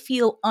 I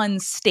feel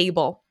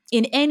unstable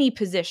in any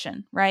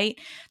position, right?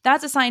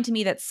 That's a sign to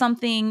me that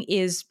something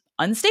is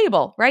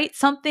unstable, right?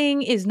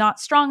 Something is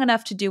not strong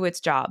enough to do its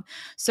job.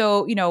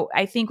 So,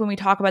 I think when we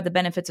talk about the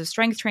benefits of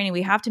strength training,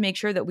 we have to make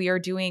sure that we are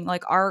doing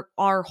like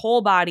our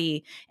whole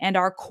body and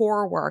our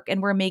core work,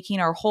 and we're making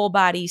our whole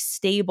body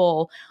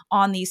stable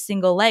on these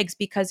single legs,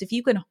 because if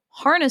you can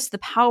harness the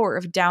power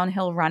of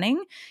downhill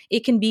running,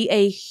 it can be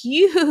a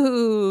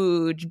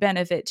huge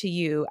benefit to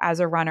you as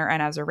a runner and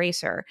as a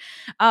racer.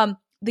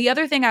 The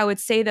other thing I would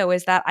say though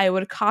is that I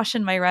would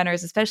caution my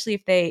runners,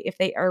 especially if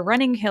they are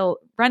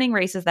running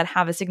races that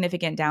have a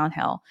significant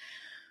downhill.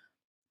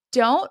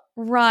 Don't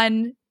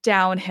run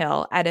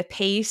downhill at a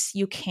pace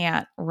you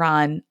can't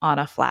run on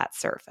a flat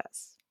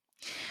surface.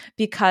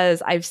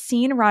 Because I've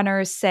seen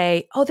runners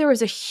say, oh, there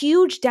was a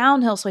huge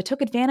downhill, so I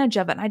took advantage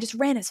of it and I just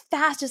ran as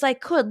fast as I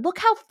could. Look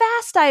how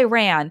fast I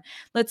ran.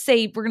 Let's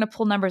say we're going to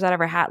pull numbers out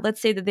of our hat.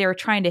 Let's say that they were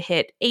trying to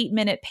hit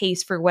 8-minute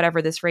pace for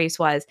whatever this race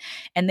was,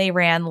 and they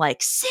ran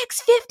like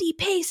 6:50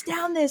 pace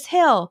down this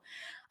hill.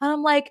 And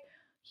I'm like,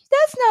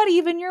 that's not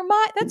even your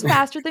mile. That's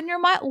faster than your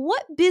mile.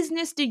 What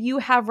business do you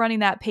have running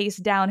that pace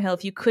downhill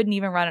if you couldn't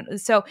even run it?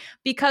 So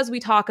because we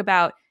talk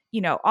about,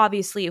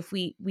 obviously if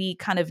we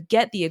kind of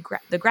get the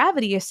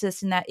gravity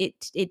assist in that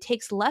it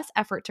takes less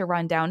effort to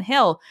run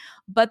downhill,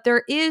 but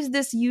there is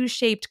this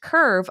U-shaped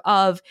curve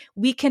of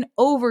we can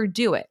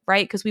overdo it,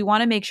 right? Because we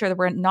want to make sure that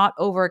we're not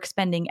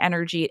overexpending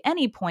energy at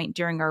any point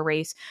during our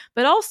race,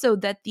 but also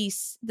that the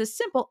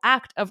simple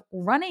act of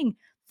running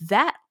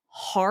that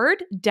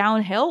hard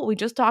downhill we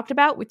just talked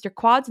about with your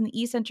quads and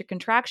the eccentric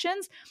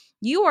contractions,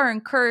 you are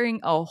incurring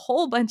a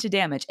whole bunch of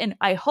damage. And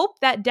I hope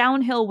that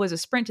downhill was a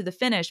sprint to the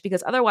finish,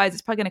 because otherwise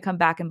it's probably going to come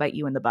back and bite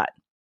you in the butt.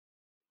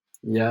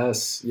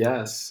 Yes,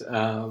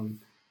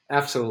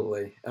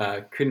 absolutely.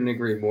 Couldn't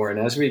agree more. And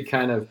as we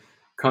kind of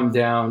come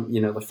down,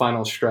 the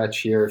final stretch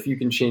here, if you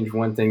can change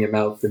one thing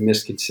about the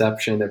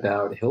misconception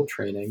about hill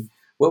training,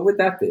 what would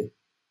that be?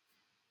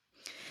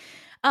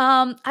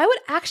 I would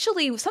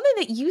actually, something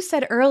that you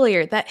said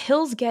earlier, that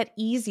hills get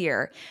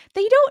easier.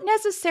 They don't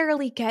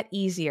necessarily get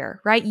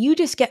easier, right? You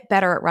just get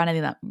better at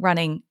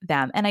running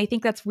them. And I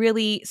think that's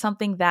really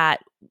something that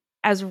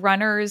as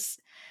runners,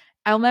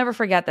 I'll never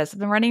forget this. I've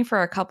been running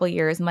for a couple of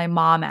years. And my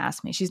mom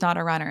asked me, she's not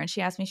a runner, and she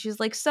asked me, she's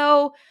like,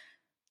 so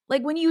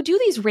like when you do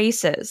these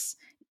races,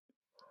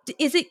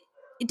 does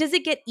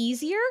it get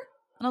easier?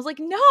 And I was like,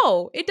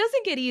 no, it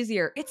doesn't get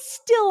easier. It's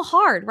still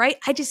hard, right?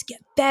 I just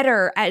get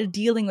better at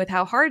dealing with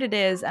how hard it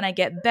is, and I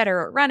get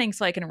better at running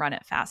so I can run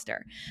it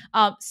faster.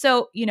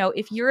 So,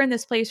 if you're in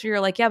this place where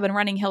you're like, yeah, I've been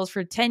running hills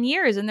for 10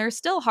 years and they're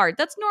still hard,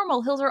 that's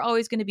normal. Hills are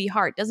always going to be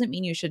hard. Doesn't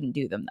mean you shouldn't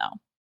do them though.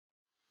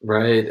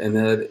 Right. And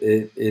that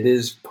it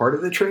is part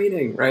of the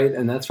training, right?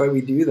 And that's why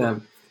we do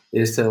them,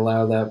 is to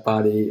allow that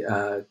body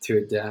to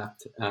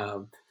adapt.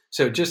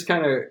 So just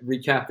kind of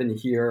recapping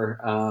here,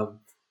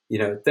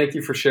 thank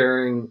you for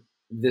sharing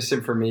this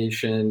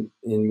information,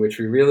 in which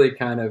we really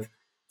kind of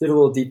did a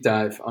little deep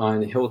dive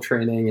on hill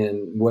training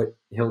and what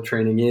hill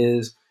training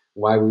is,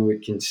 why we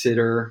would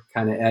consider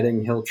kind of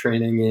adding hill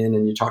training in.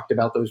 And you talked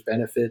about those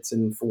benefits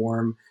in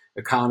form,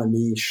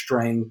 economy,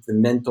 strength, the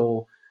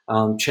mental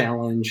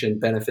challenge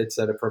and benefits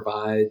that it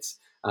provides.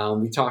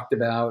 We talked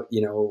about,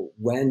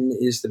 when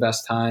is the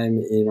best time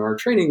in our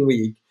training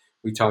week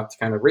we talked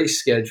kind of race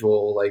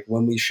schedule, like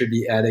when we should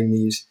be adding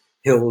these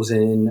hills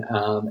in,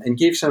 and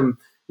gave some,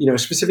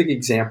 specific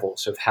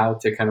examples of how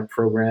to kind of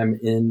program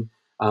in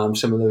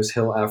some of those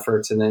hill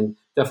efforts. And then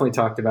definitely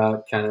talked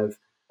about kind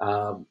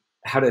of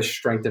how to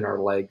strengthen our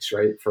legs,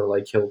 right, for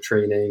like hill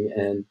training,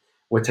 and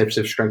what types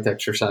of strength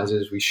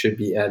exercises we should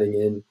be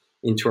adding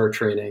into our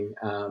training.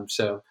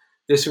 So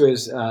this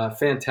was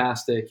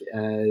fantastic,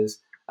 as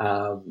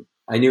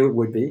I knew it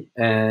would be.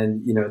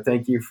 And,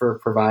 thank you for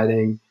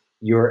providing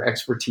your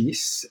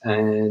expertise.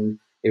 And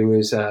it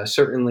was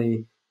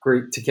certainly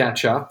great to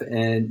catch up.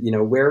 And,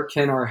 where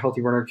can our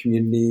Healthy Runner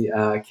community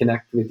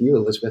connect with you,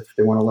 Elisabeth, if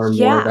they want to learn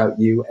more about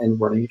you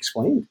and Running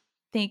Explained?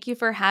 Thank you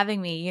for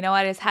having me.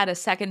 I just had a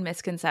second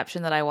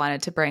misconception that I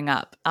wanted to bring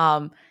up.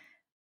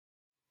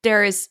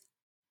 There is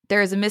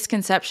a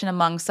misconception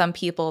among some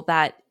people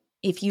that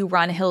if you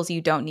run hills,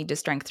 you don't need to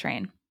strength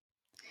train.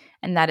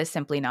 And that is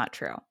simply not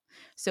true.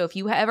 So if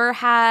you ever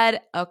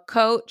had a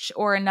coach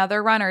or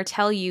another runner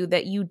tell you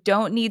that you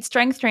don't need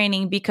strength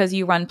training because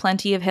you run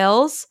plenty of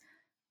hills,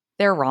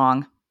 they're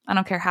wrong. I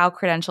don't care how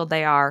credentialed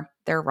they are,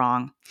 they're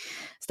wrong.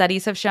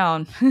 Studies have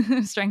shown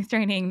strength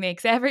training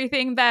makes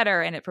everything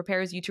better, and it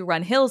prepares you to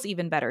run hills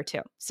even better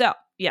too. So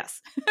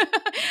yes,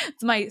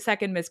 it's my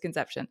second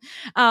misconception.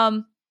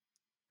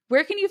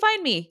 Where can you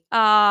find me?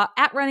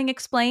 At Running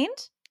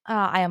Explained.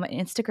 I am on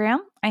Instagram.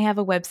 I have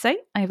a website.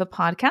 I have a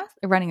podcast,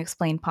 a Running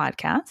Explained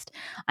podcast.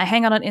 I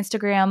hang out on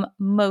Instagram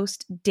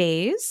most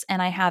days,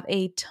 and I have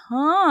a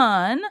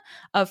ton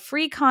of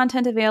free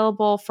content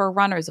available for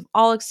runners of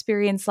all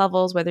experience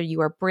levels, whether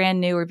you are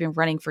brand new or have been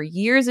running for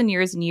years and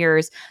years and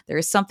years. There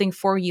is something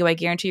for you. I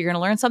guarantee you're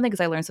going to learn something,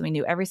 because I learn something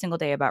new every single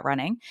day about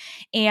running.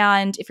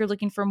 And if you're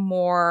looking for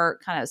more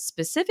kind of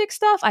specific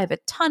stuff, I have a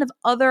ton of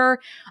other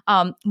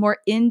more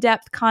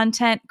in-depth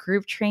content,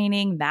 group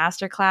training,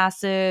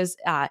 masterclasses,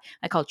 I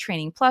call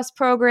Training Plus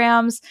programs.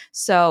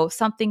 So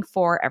something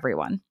for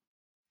everyone.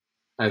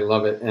 I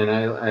love it. And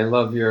I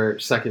love your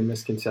second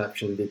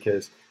misconception,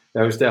 because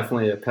that was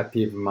definitely a pet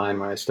peeve of mine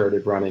when I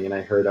started running, and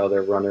I heard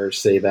other runners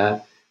say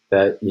that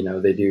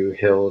they do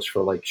hills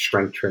for like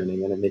strength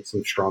training and it makes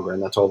them stronger,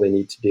 and that's all they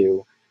need to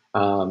do.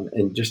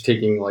 And just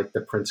taking like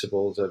the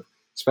principles of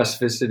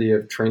specificity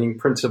of training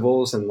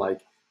principles and like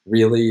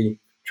really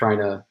trying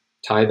to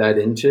tie that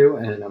into,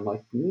 and I'm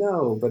like,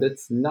 no, but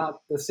it's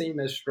not the same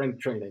as strength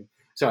training.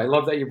 So I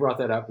love that you brought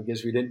that up,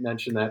 because we didn't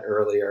mention that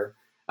earlier.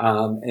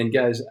 And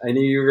guys, I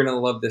knew you were going to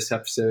love this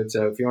episode.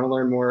 So if you want to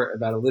learn more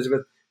about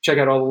Elisabeth, check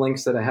out all the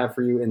links that I have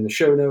for you in the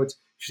show notes.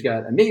 She's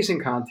got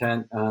amazing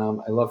content.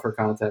 I love her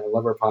content. I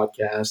love her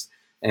podcast.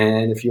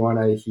 And if you want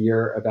to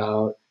hear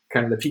about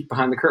kind of the peek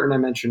behind the curtain I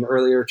mentioned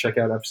earlier, check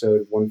out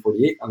episode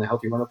 148 on the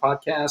Healthy Runner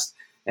podcast.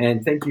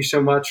 And thank you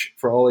so much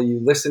for all of you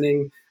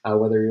listening,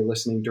 whether you're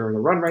listening during a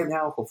run right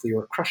now. Hopefully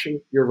you're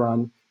crushing your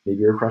run.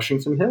 Maybe you're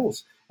crushing some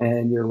hills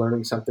and you're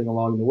learning something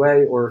along the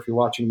way. Or if you're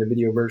watching the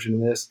video version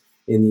of this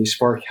in the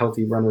Spark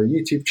Healthy Runner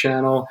YouTube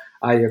channel,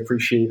 I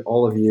appreciate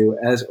all of you.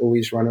 As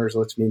always, runners,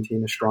 let's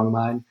maintain a strong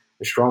mind,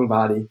 a strong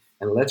body,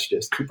 and let's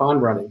just keep on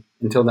running.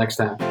 Until next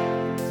time.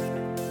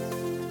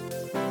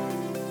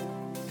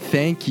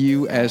 Thank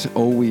you, as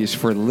always,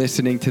 for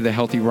listening to the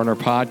Healthy Runner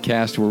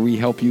podcast, where we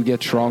help you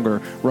get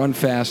stronger, run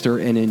faster,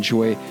 and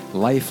enjoy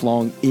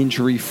lifelong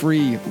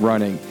injury-free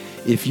running.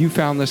 If you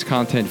found this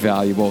content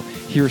valuable,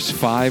 here's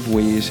 5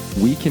 ways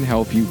we can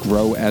help you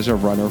grow as a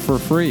runner for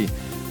free.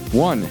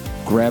 1,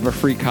 grab a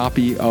free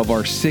copy of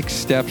our 6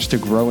 Steps to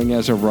Growing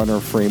as a Runner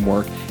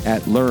framework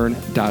at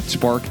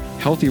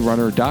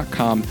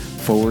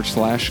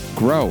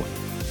learn.sparkhealthyrunner.com/grow.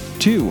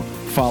 2,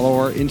 follow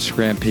our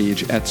Instagram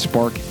page at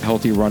Spark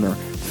Healthy Runner.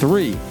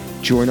 3,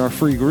 join our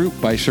free group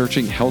by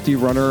searching Healthy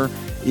Runner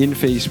in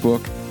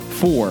Facebook.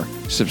 4,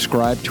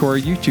 subscribe to our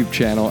YouTube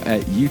channel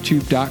at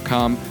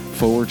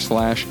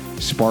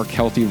youtube.com/Spark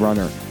Healthy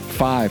Runner.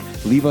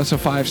 5, leave us a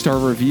 5-star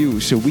review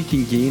so we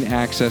can gain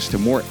access to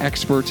more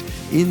experts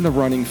in the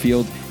running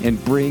field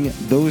and bring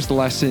those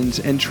lessons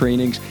and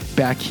trainings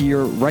back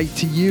here right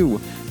to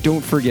you.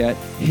 Don't forget,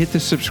 hit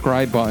the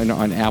subscribe button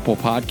on Apple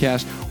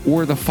Podcasts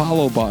or the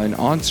follow button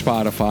on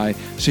Spotify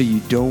so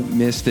you don't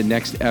miss the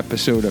next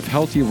episode of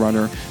Healthy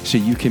Runner, so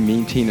you can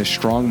maintain a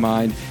strong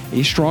mind,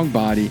 a strong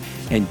body,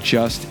 and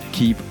just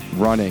keep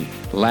running.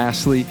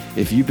 Lastly,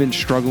 if you've been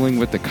struggling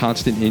with the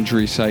constant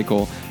injury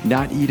cycle,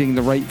 not eating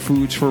the right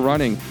foods for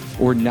running,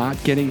 or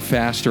not getting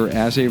faster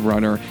as a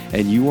runner,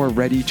 and you are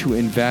ready to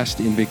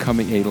invest in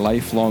becoming a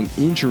lifelong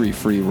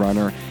injury-free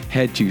runner,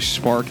 head to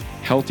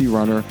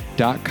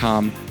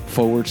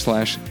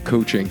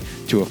sparkhealthyrunner.com/coaching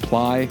to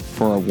apply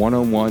for a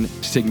one-on-one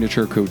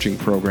signature coaching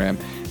program.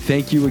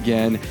 Thank you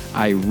again.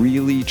 I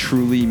really,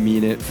 truly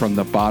mean it from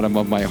the bottom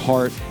of my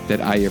heart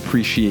that I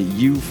appreciate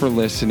you for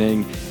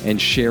listening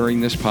and sharing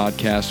this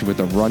podcast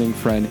with a running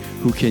friend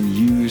who can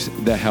use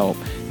the help.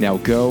 Now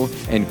go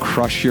and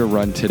crush your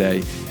run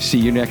today. See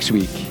you next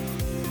week.